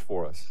speech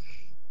for us?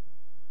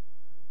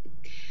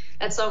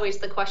 That's always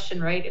the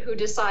question, right? Who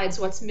decides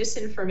what's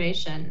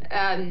misinformation?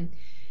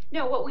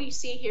 No, what we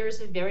see here is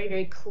a very,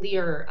 very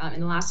clear in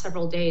the last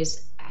several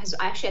days.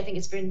 I think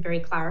it's been very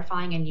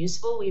clarifying and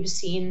useful. We've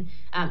seen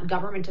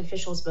government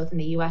officials, both in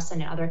the US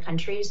and in other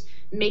countries,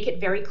 make it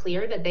very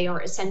clear that they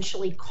are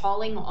essentially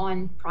calling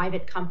on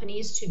private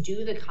companies to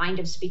do the kind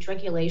of speech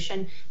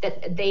regulation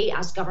that they,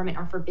 as government,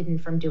 are forbidden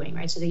from doing,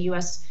 right? So the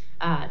US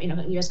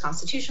U.S.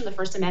 Constitution, the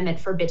First Amendment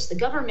forbids the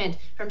government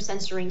from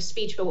censoring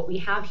speech. But what we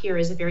have here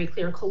is a very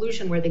clear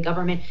collusion where the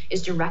government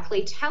is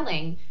directly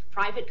telling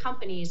private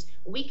companies,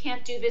 we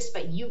can't do this,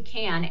 but you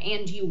can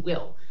and you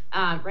will.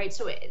 Right.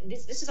 So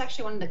this is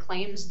actually one of the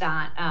claims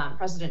that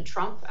President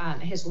Trump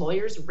and his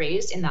lawyers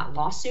raised in that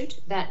lawsuit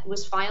that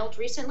was filed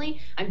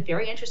recently. I'm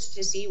very interested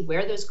to see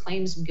where those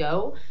claims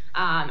go.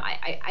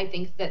 I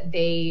think that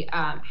they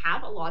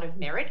have a lot of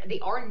merit. They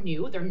are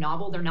new. They're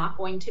novel. They're not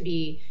going to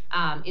be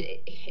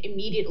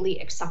immediately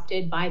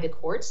accepted by the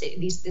courts.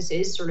 This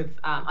is sort of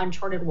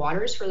uncharted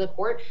waters for the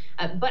court.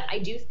 But I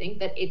do think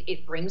that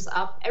it brings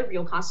up a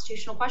real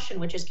constitutional question,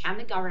 which is, can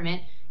the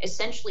government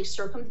essentially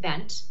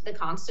circumvent the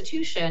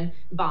Constitution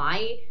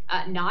by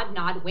nod,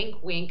 nod, wink,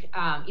 wink,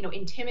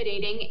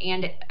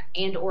 intimidating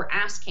and or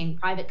asking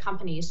private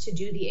companies to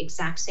do the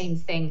exact same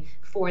thing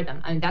for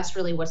them? And that's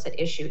really what's at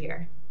issue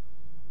here.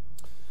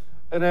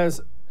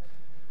 And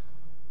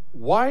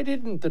why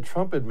didn't the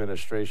Trump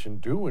administration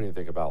do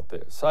anything about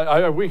this?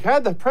 We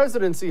had the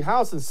presidency,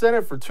 House, and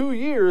Senate for 2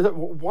 years.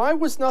 Why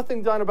was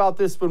nothing done about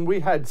this when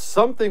we had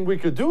something we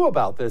could do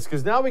about this?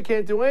 Because now we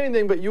can't do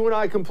anything but you and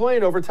I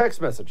complain over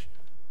text message.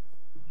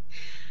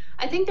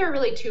 I think there are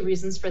really two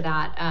reasons for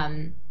that.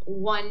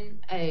 One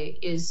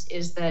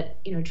is that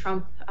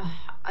Trump,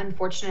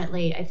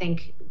 unfortunately, I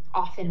think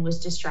often was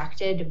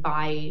distracted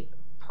by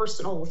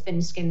personal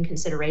thin-skinned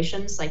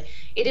considerations. Like,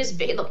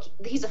 look,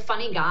 he's a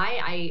funny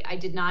guy. I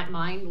did not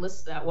mind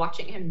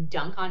watching him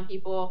dunk on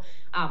people,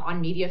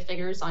 on media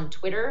figures on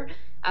Twitter.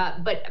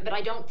 But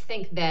I don't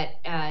think that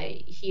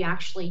he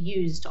actually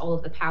used all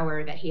of the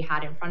power that he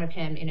had in front of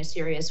him in a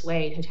serious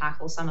way to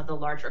tackle some of the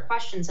larger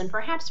questions. And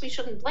perhaps we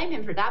shouldn't blame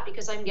him for that,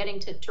 because I'm getting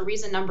to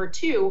reason number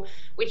two,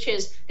 which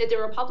is that the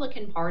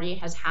Republican Party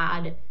has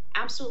had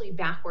absolutely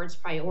backwards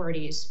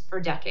priorities for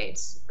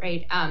decades,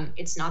 right?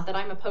 It's not that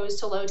I'm opposed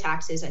to low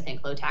taxes. I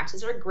think low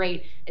taxes are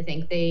great. I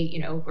think they,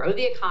 grow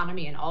the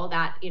economy and all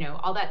that,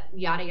 all that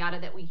yada yada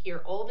that we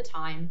hear all the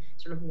time,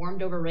 sort of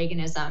warmed over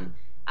Reaganism.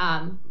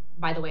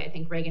 By the way, I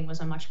think Reagan was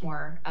a much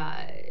more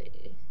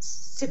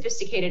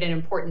sophisticated and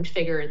important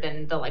figure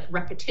than the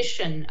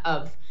repetition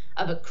of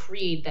a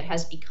creed that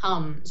has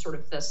become sort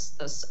of this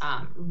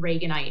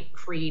Reaganite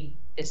creed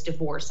that's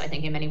divorced, I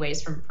think, in many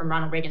ways from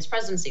Ronald Reagan's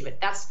presidency. But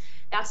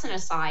that's an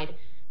aside.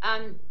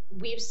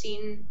 We've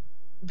seen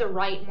the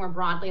right more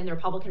broadly, and the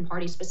Republican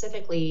Party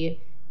specifically,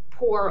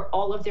 pour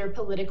all of their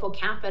political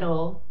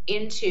capital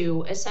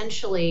into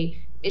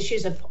essentially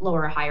issues of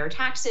lower or higher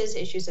taxes,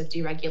 issues of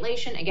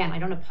deregulation. Again, I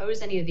don't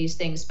oppose any of these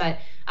things, but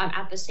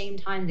at the same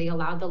time, they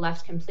allowed the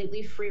left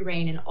completely free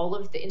rein in all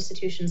of the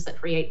institutions that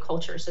create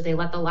culture. So they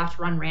let the left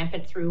run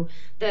rampant through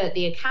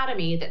the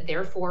academy, that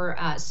therefore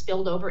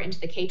spilled over into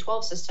the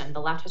K-12 system.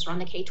 The left has run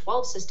the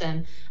K-12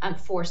 system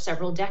for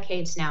several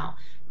decades now.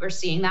 We're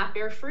seeing that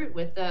bear fruit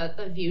with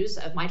the views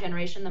of my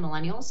generation, the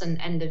millennials,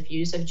 and the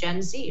views of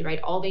Gen Z,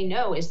 right? All they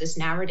know is this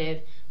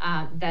narrative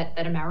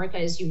that America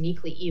is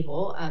uniquely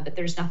evil, that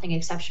there's nothing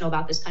exceptional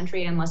about this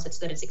country unless it's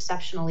that it's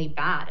exceptionally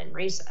bad and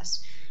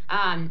racist.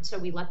 So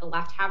we let the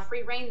left have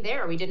free rein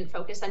there. We didn't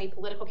focus any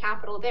political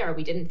capital there.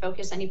 We didn't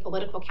focus any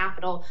political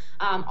capital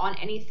on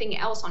anything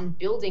else, on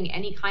building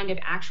any kind of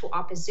actual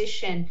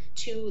opposition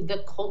to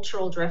the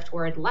cultural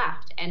driftward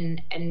left.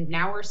 And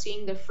now we're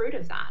seeing the fruit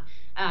of that.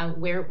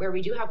 Where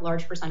we do have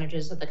large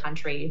percentages of the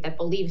country that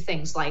believe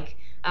things like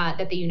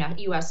that the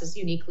U.S. is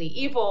uniquely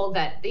evil,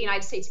 that the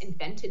United States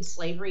invented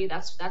slavery.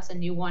 That's a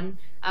new one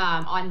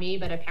on me,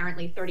 but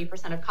apparently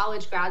 30% of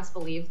college grads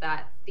believe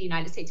that the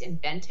United States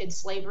invented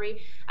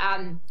slavery.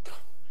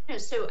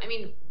 So, I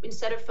mean,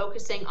 instead of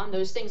focusing on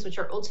those things which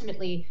are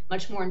ultimately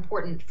much more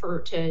important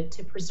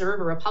to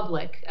preserve a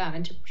republic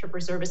and to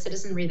preserve a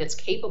citizenry that's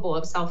capable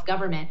of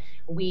self-government,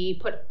 we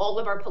put all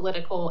of our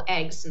political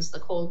eggs since the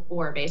Cold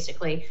War,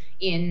 basically,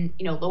 in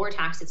lower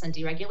taxes and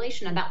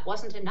deregulation, and that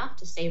wasn't enough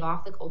to stave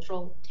off the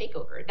cultural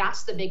takeover.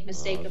 That's the big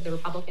mistake of the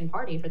Republican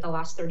Party for the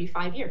last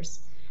 35 years.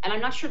 And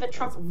I'm not sure that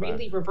Trump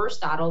really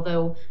reversed that,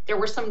 although there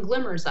were some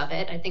glimmers of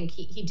it. I think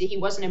he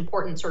was an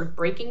important sort of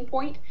breaking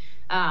point.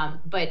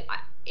 But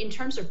in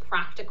terms of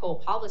practical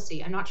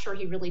policy, I'm not sure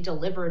he really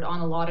delivered on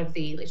a lot of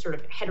the sort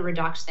of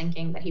heterodox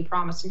thinking that he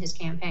promised in his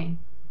campaign.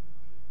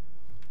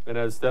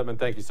 Inez Stepman,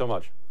 thank you so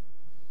much.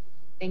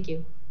 Thank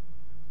you.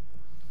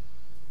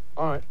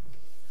 All right.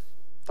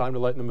 Time to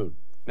lighten the mood.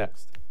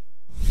 Next.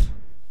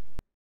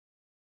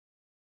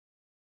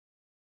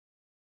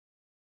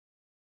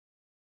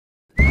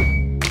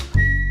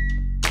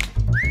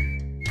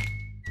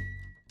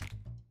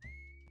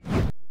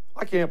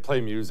 I can't play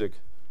music.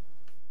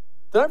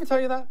 Did I ever tell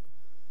you that?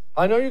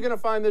 I know you're going to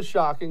find this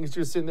shocking. It's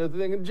just sitting there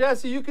thinking,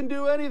 Jesse, you can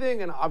do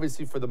anything. And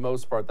obviously, for the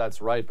most part,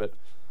 that's right. But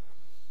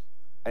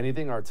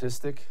anything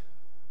artistic,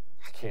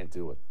 I can't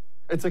do it.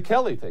 It's a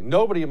Kelly thing.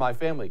 Nobody in my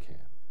family can.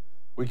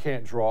 We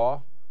can't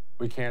draw.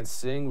 We can't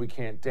sing. We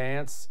can't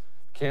dance.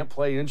 Can't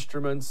play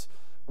instruments.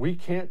 We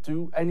can't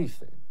do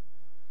anything.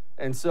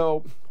 And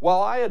so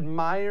while I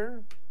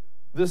admire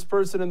this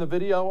person in the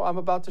video I'm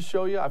about to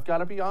show you, I've got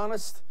to be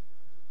honest,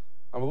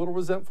 I'm a little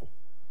resentful.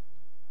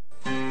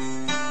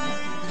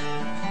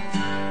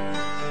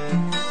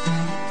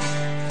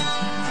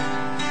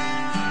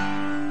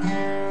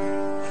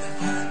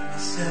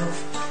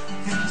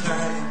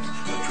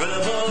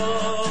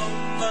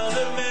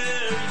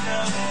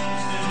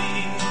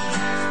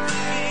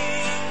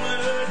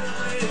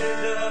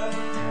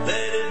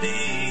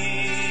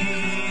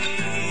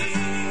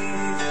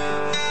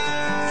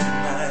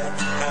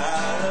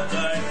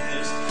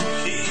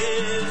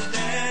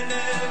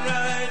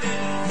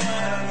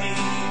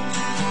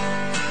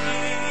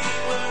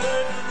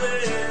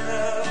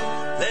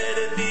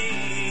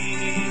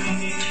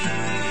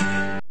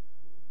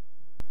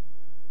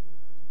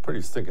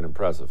 Pretty stinking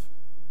impressive.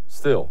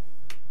 Still,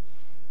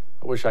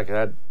 I wish I could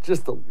add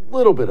just a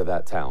little bit of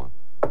that talent.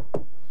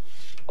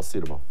 I'll see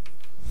you tomorrow.